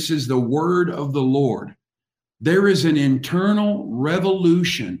me, this is the word of the Lord. There is an internal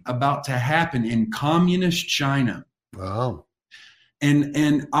revolution about to happen in communist China. Wow.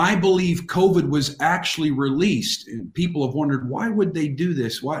 And I believe COVID was actually released. And people have wondered, why would they do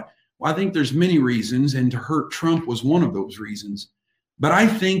this? Why? Well, I think there's many reasons, and to hurt Trump was one of those reasons. But I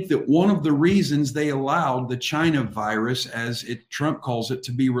think that one of the reasons they allowed the China virus, as Trump calls it,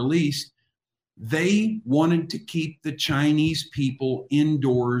 to be released, they wanted to keep the Chinese people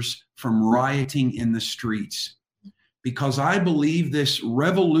indoors from rioting in the streets. Because I believe this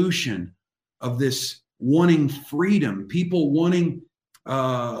revolution of this wanting freedom, people wanting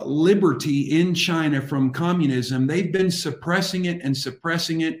liberty in China from communism, they've been suppressing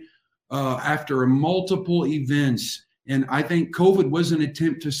it after multiple events. And I think COVID was an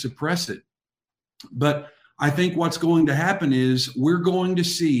attempt to suppress it. But I think what's going to happen is we're going to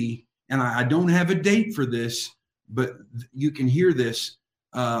see, and I don't have a date for this, but you can hear this.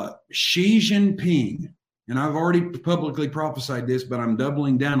 Xi Jinping, and I've already publicly prophesied this, but I'm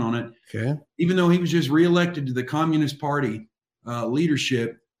doubling down on it. Okay. Even though he was just reelected to the Communist Party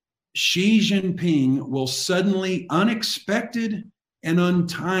leadership, Xi Jinping will suddenly, unexpected and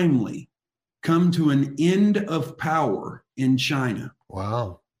untimely, come to an end of power in China.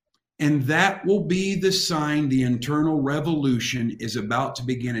 Wow. And that will be the sign the internal revolution is about to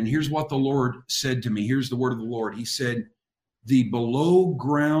begin. And here's what the Lord said to me. Here's the word of the Lord. He said, the below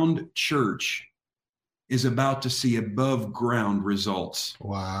ground church is about to see above ground results.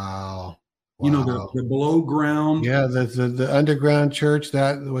 Wow. You know, the below ground. Yeah, the underground church,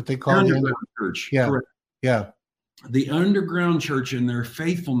 that what they call the underground church. Yeah. Correct. Yeah. The underground church and their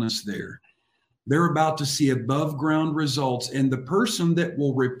faithfulness there, they're about to see above ground results. And the person that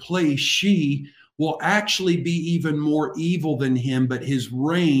will replace Xi will actually be even more evil than him, but his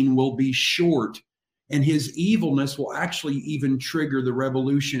reign will be short. And his evilness will actually even trigger the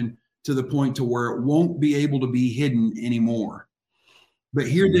revolution to the point to where it won't be able to be hidden anymore. But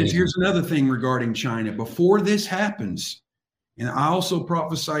here's another thing regarding China. Before this happens, and I also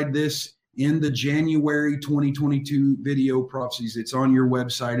prophesied this in the January 2022 video prophecies, it's on your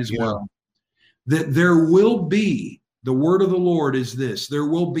website as well, that there will be, the word of the Lord is this, there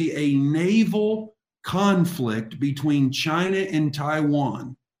will be a naval conflict between China and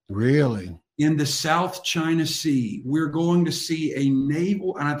Taiwan. Really? In the South China Sea. We're going to see a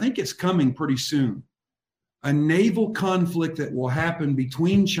naval, and I think it's coming pretty soon, a naval conflict that will happen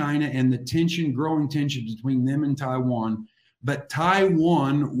between China and the growing tension between them and Taiwan. But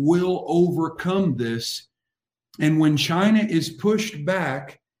Taiwan will overcome this. And when China is pushed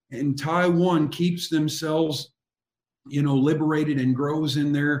back and Taiwan keeps themselves, liberated and grows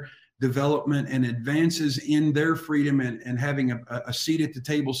in their development and advances in their freedom and having a seat at the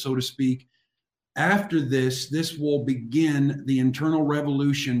table, so to speak, after this will begin the internal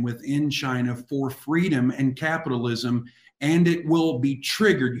revolution within China for freedom and capitalism, and it will be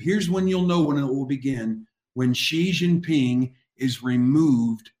triggered. Here's when you'll know when it will begin, when Xi Jinping is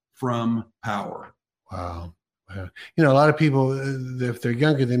removed from power. Wow. A lot of people, if they're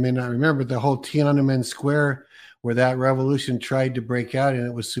younger, they may not remember the whole Tiananmen Square where that revolution tried to break out and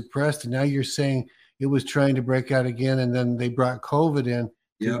it was suppressed. And now you're saying it was trying to break out again, and then they brought COVID in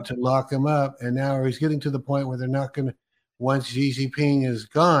to lock him up. And now he's getting to the point where they're not going to, once Xi Jinping is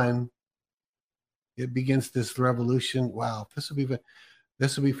gone, it begins this revolution. Wow, this will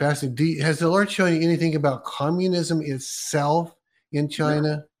be fascinating. Has the Lord shown you anything about communism itself in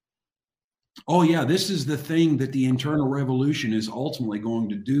China? Oh, yeah. This is the thing that the internal revolution is ultimately going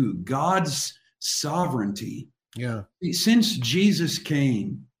to do. God's sovereignty. Yeah. Since Jesus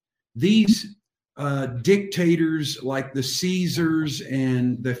came, these dictators like the Caesars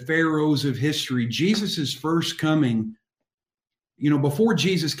and the pharaohs of history, Jesus's first coming, before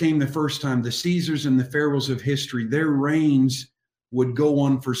Jesus came the first time, the Caesars and the pharaohs of history, their reigns would go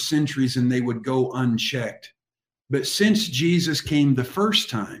on for centuries and they would go unchecked. But since Jesus came the first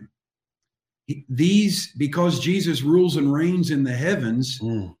time, because Jesus rules and reigns in the heavens,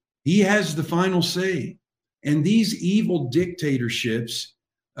 he has the final say. And these evil dictatorships,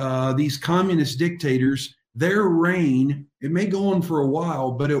 these communist dictators, their reign, it may go on for a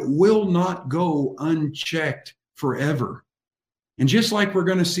while, but it will not go unchecked forever. And just like we're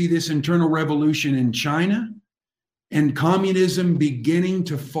going to see this internal revolution in China and communism beginning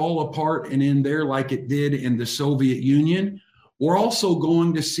to fall apart and end there like it did in the Soviet Union, we're also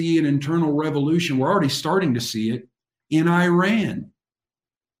going to see an internal revolution. We're already starting to see it in Iran.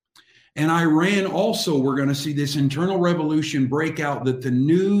 And Iran also, we're going to see this internal revolution break out that the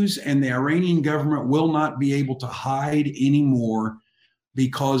news and the Iranian government will not be able to hide anymore,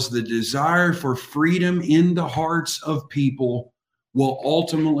 because the desire for freedom in the hearts of people will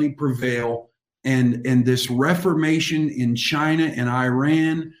ultimately prevail. And this reformation in China and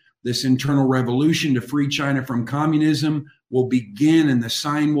Iran, this internal revolution to free China from communism, will begin, and the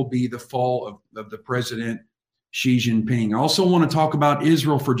sign will be the fall of the president Xi Jinping. I also want to talk about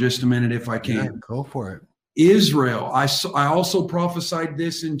Israel for just a minute, if I can. Yeah, go for it. Israel. I also prophesied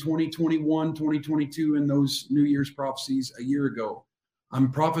this in 2021, 2022, in those New Year's prophecies a year ago. I'm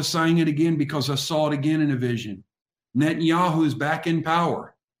prophesying it again because I saw it again in a vision. Netanyahu is back in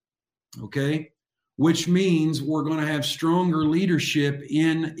power, okay? Which means we're going to have stronger leadership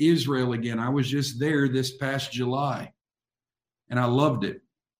in Israel again. I was just there this past July, and I loved it.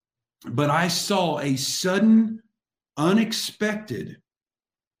 But I saw a sudden, unexpected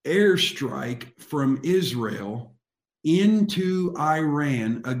airstrike from Israel into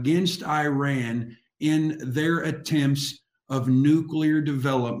Iran, against Iran, in their attempts of nuclear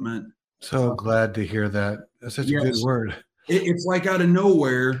development. So glad to hear that. That's such a good word. It's like out of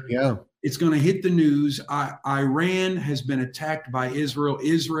nowhere. Yeah. It's going to hit the news. Iran has been attacked by Israel.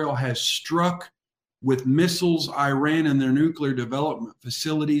 Israel has struck with missiles Iran and their nuclear development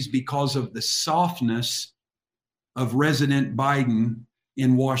facilities because of the softness of resident Biden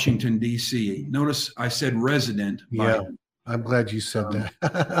in Washington, D.C. Notice I said resident Biden. I'm glad you said that.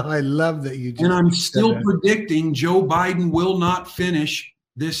 I love that you just And I'm still predicting Joe Biden will not finish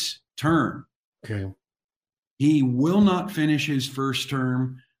this term. Okay. He will not finish his first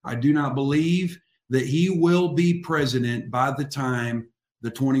term. I do not believe that he will be president by the time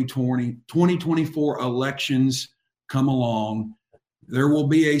the 2024 elections come along. There will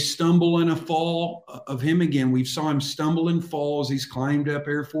be a stumble and a fall of him again. We saw him stumble and fall as he's climbed up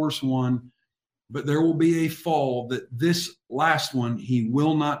Air Force One. But there will be a fall that this last one he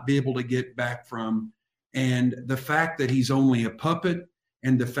will not be able to get back from. And the fact that he's only a puppet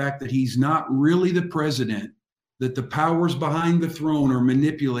and the fact that he's not really the president, that the powers behind the throne are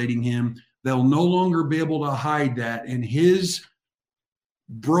manipulating him, they'll no longer be able to hide that. And his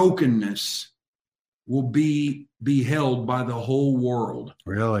brokenness will be beheld by the whole world.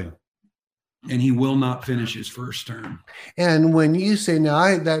 Really? And he will not finish his first term. And when you say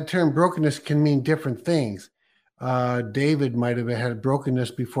now, that term brokenness can mean different things. David might have had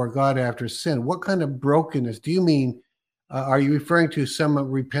brokenness before God after sin. What kind of brokenness do you mean? Are you referring to some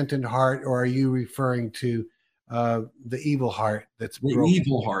repentant heart, or are you referring to the evil heart that's broken? The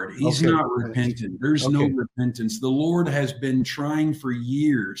evil heart. He's not repentant. There's no repentance. The Lord has been trying for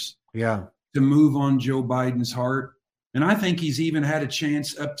years to move on Joe Biden's heart. And I think he's even had a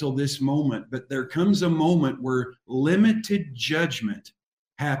chance up till this moment. But there comes a moment where limited judgment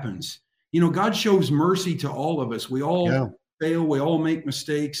happens. You know, God shows mercy to all of us. We all fail. We all make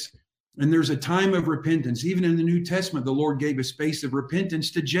mistakes. And there's a time of repentance. Even in the New Testament, the Lord gave a space of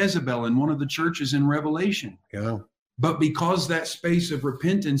repentance to Jezebel in one of the churches in Revelation. But because that space of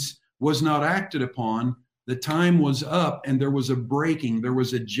repentance was not acted upon, the time was up and there was a breaking, there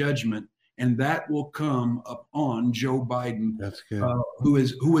was a judgment. And that will come upon Joe Biden, that's good. Who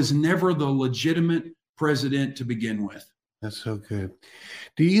is never the legitimate president to begin with. That's so good.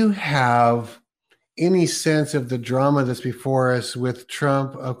 Do you have any sense of the drama that's before us with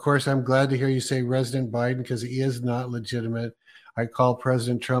Trump? Of course, I'm glad to hear you say President Biden, because he is not legitimate. I call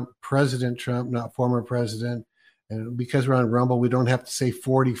President Trump, not former president. And because we're on Rumble, we don't have to say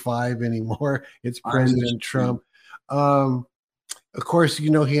 45 anymore. It's President Trump. Of course,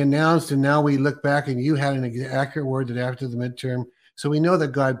 you know, he announced, and now we look back, and you had an accurate word that after the midterm. So we know that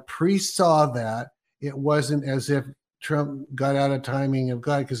God pre-saw that. It wasn't as if Trump got out of timing of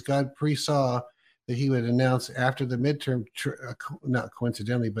God, because God pre-saw that he would announce after the midterm, not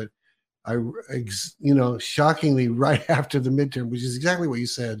coincidentally, but shockingly right after the midterm, which is exactly what you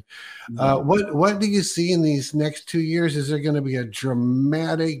said. What do you see in these next 2 years? Is there going to be a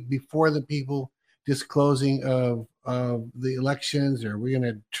dramatic before the people disclosing of the elections, or are we going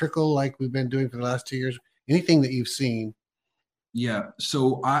to trickle like we've been doing for the last 2 years? Anything that you've seen? Yeah.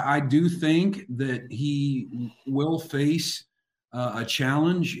 So I do think that he will face a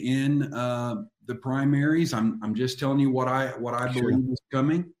challenge in the primaries. I'm just telling you what I believe is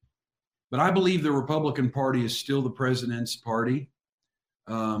coming. But I believe the Republican Party is still the president's party.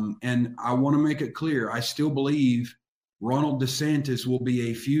 And I want to make it clear, I still believe Ronald DeSantis will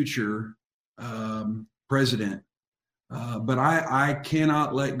be a future president. But I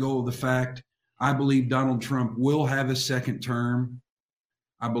cannot let go of the fact I believe Donald Trump will have a second term.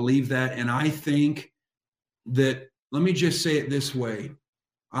 I believe that. And I think that, let me just say it this way.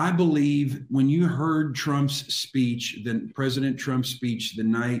 I believe when you heard Trump's speech, President Trump's speech the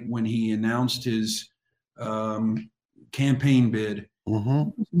night when he announced his campaign bid,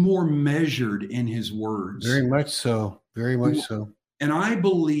 more measured in his words. Very much so. Very much so. And I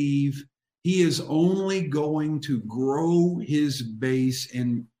believe he is only going to grow his base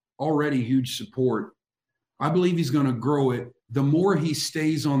and already huge support. I believe he's going to grow it. The more he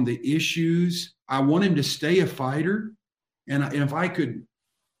stays on the issues, I want him to stay a fighter. And if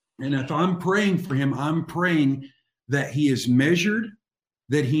I'm praying for him, I'm praying that he is measured,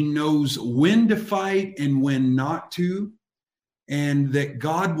 that he knows when to fight and when not to, and that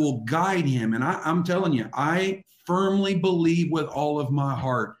God will guide him. And I'm telling you, I firmly believe with all of my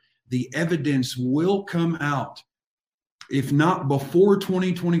heart, the evidence will come out. If not before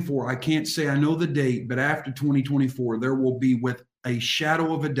 2024, I can't say I know the date, but after 2024, there will be, with a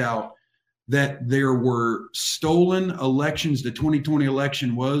shadow of a doubt, that there were stolen elections. The 2020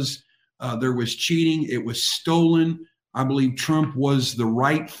 election there was cheating. It was stolen. I believe Trump was the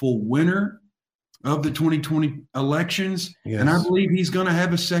rightful winner of the 2020 elections. Yes. And I believe he's going to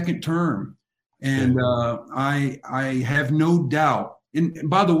have a second term. And I have no doubt. And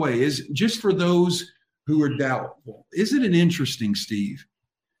by the way, is just for those who are doubtful, isn't it interesting, Steve,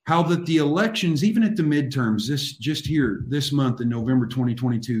 how that the elections, even at the midterms, this month in November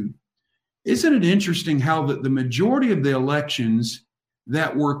 2022, isn't it interesting how that the majority of the elections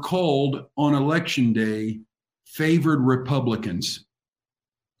that were called on election day favored Republicans?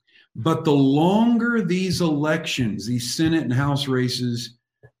 But the longer these elections, these Senate and House races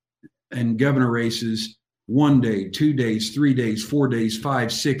and governor races, 1 day, 2 days, 3 days, 4 days,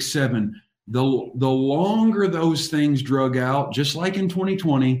 5, 6, 7, the longer those things drug out, just like in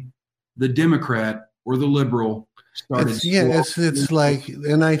 2020, the Democrat or the liberal started. It's like,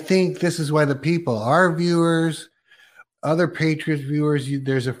 and I think this is why the people, our viewers, other Patriots viewers,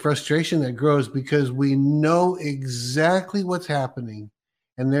 there's a frustration that grows because we know exactly what's happening.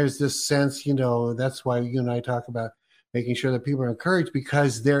 And there's this sense, that's why you and I talk about making sure that people are encouraged,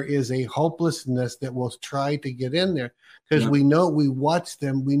 because there is a hopelessness that will try to get in there, because we watch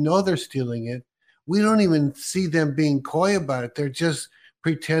them, we know they're stealing it. We don't even see them being coy about it. They're just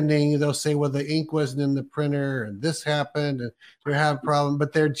pretending. They'll say, well, the ink wasn't in the printer and this happened and they have a problem,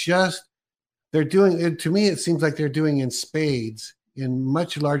 but they're doing it. To me, it seems like they're doing in spades, in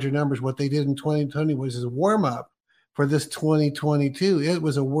much larger numbers. What they did in 2020 was a warm up for this 2022. It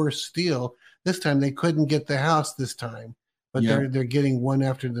was a worse steal. This time they couldn't get the House this time, but they're getting one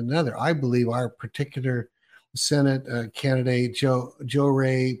after another. I believe our particular Senate candidate, Joe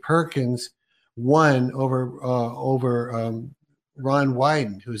Ray Perkins, won over Ron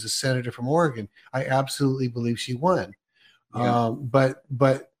Wyden, who is a senator from Oregon. I absolutely believe she won. But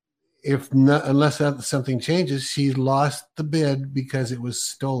unless something changes, she lost the bid because it was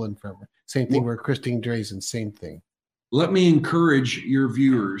stolen from her. Same thing where Christine Drazan, same thing. Let me encourage your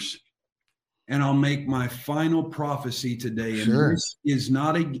viewers, and I'll make my final prophecy today. And sure.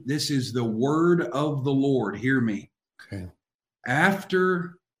 This is the word of the Lord. Hear me. Okay.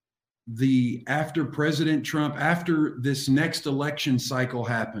 After President Trump, after this next election cycle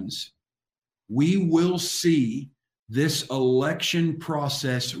happens, we will see this election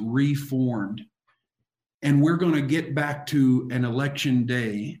process reformed. And we're going to get back to an election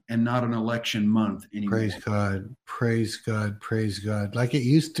day and not an election month anymore. Praise God. Praise God. Praise God. Like it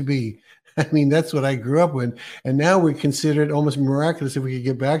used to be. I mean, that's what I grew up with. And now we consider it almost miraculous if we could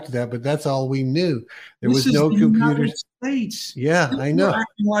get back to that. But that's all we knew. There was no computers. States. Yeah, I know. We're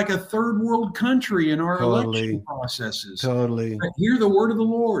acting like a third world country in our election processes. Totally. But hear the word of the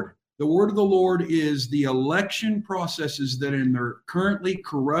Lord. The word of the Lord is the election processes that in their currently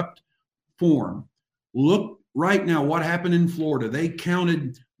corrupt form. Look right now what happened in Florida. They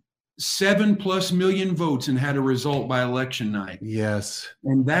counted 7+ million votes and had a result by election night. Yes.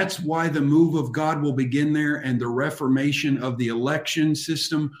 And that's why the move of God will begin there, and the reformation of the election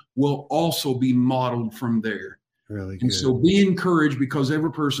system will also be modeled from there. Really good. And so be encouraged, because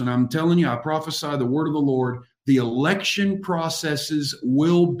every person, I'm telling you, I prophesy the word of the Lord, the election processes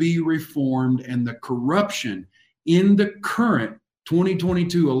will be reformed, and the corruption in the current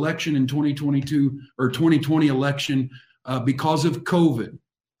 2022 election and 2022 or 2020 election because of COVID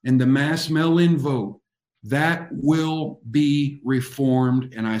and the mass mail-in vote, that will be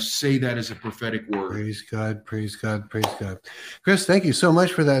reformed. And I say that as a prophetic word. Praise God, praise God, praise God. Chris, thank you so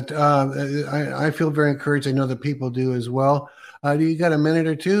much for that. I feel very encouraged. I know the people do as well. Do you got a minute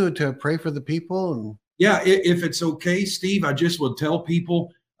or two to pray for the people? Yeah, if it's okay, Steve, I just will tell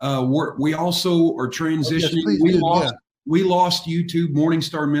people we also are transitioning. We lost YouTube. Morning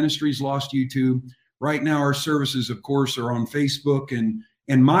Star Ministries lost YouTube. Right now, our services, of course, are on Facebook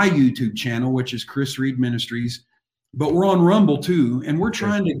and my YouTube channel, which is Chris Reed Ministries. But we're on Rumble too, and we're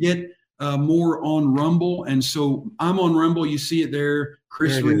trying to get more on Rumble. And so I'm on Rumble. You see it there,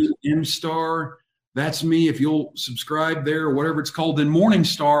 Chris Reed M-Star. That's me. If you'll subscribe there, or whatever it's called. Then Morning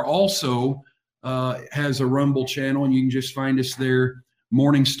Star also has a Rumble channel, and you can just find us there.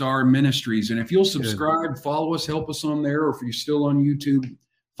 Morning Star Ministries. And if you'll subscribe, follow us, help us on there, or if you're still on YouTube,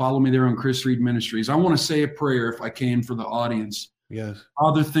 follow me there on Chris Reed Ministries. I want to say a prayer, if I can, for the audience. Yes.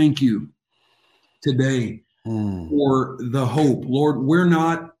 Father, thank you today for the hope. Lord, we're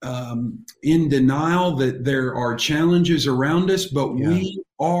not in denial that there are challenges around us, but we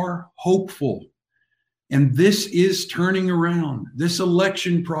are hopeful. And this is turning around. This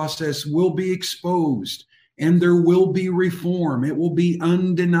election process will be exposed, and there will be reform. It will be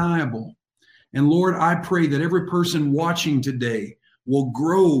undeniable. And Lord, I pray that every person watching today will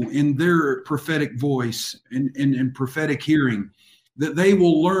grow in their prophetic voice and prophetic hearing, that they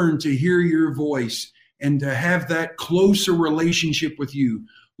will learn to hear your voice and to have that closer relationship with you.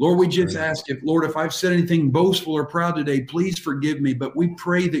 Lord, we just ask if I've said anything boastful or proud today, please forgive me. But we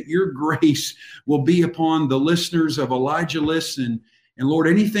pray that your grace will be upon the listeners of Elijah Listen. And Lord,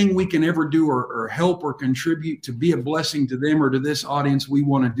 anything we can ever do or help or contribute to be a blessing to them or to this audience, we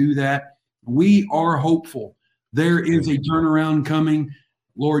want to do that. We are hopeful. There is a turnaround coming.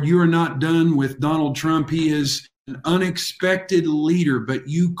 Lord, you are not done with Donald Trump. He is an unexpected leader, but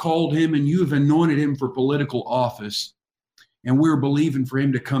you called him and you have anointed him for political office. And we're believing for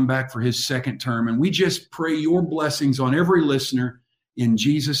him to come back for his second term. And we just pray your blessings on every listener in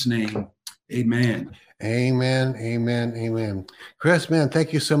Jesus' name. Amen. Amen. Amen. Amen. Chris, man,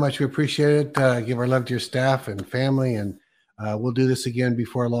 thank you so much. We appreciate it. Give our love to your staff and family, and we'll do this again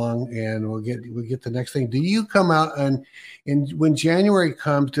before long, and we'll get the next thing. Do you come out and when January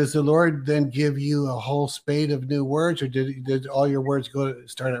comes, does the Lord then give you a whole spade of new words, or did all your words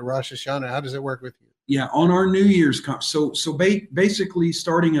start at Rosh Hashanah? How does it work with you? Yeah, on our New Year's so basically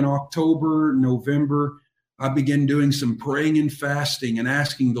starting in October, November, I began doing some praying and fasting and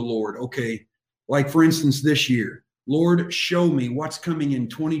asking the Lord, okay, like for instance this year, Lord, show me what's coming in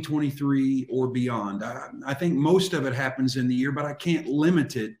 2023 or beyond. I think most of it happens in the year, but I can't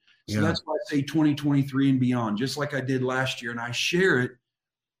limit it. So that's why I say 2023 and beyond, just like I did last year. And I share it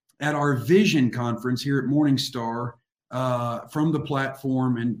at our Vision Conference here at Morningstar from the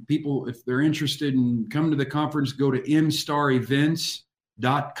platform. And people, if they're interested in coming to the conference, go to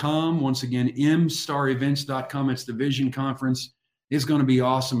mstarevents.com. Once again, mstarevents.com. It's the Vision Conference. It's going to be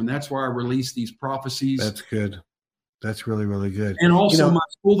awesome. And that's why I release these prophecies. That's good. That's really, really good. And also my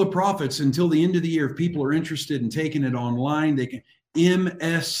School of the Prophets until the end of the year. If people are interested in taking it online, they can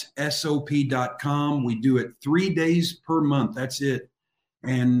mssop.com. We do it 3 days per month. That's it.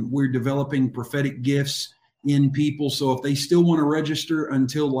 And we're developing prophetic gifts in people. So if they still want to register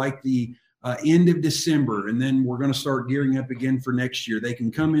until like the end of December, and then we're going to start gearing up again for next year, they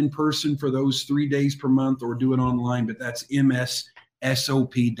can come in person for those 3 days per month or do it online, but that's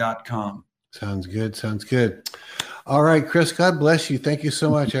mssop.com. Sounds good. Sounds good. All right, Chris, God bless you. Thank you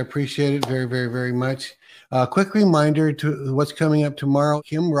so much. I appreciate it very, very, very much. Quick reminder to what's coming up tomorrow.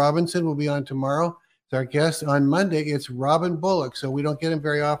 Kim Robinson will be on tomorrow. It's our guest. On Monday, it's Robin Bullock. So we don't get him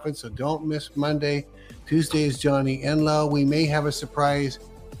very often, so don't miss Monday. Tuesday is Johnny Enlow. We may have a surprise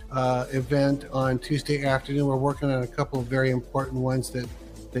event on Tuesday afternoon. We're working on a couple of very important ones that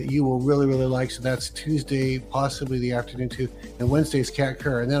you will really, really like. So that's Tuesday, possibly the afternoon too. And Wednesday's Kat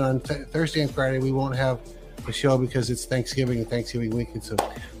Kerr. And then on Thursday and Friday, we won't have a show because it's Thanksgiving and Thanksgiving weekend. So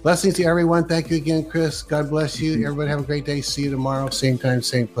blessings to everyone. Thank you again, Chris. God bless you. Everybody have a great day. See you tomorrow. Same time,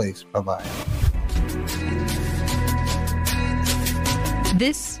 same place. Bye-bye.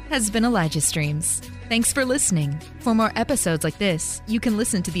 This has been Elijah Streams. Thanks for listening. For more episodes like this, you can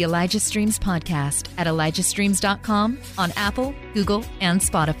listen to the Elijah Streams podcast at ElijahStreams.com on Apple, Google, and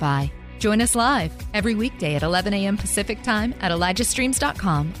Spotify. Join us live every weekday at 11 a.m. Pacific Time at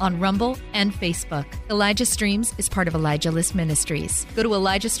ElijahStreams.com on Rumble and Facebook. Elijah Streams is part of Elijah List Ministries. Go to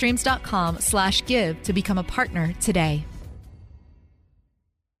ElijahStreams.com/give to become a partner today.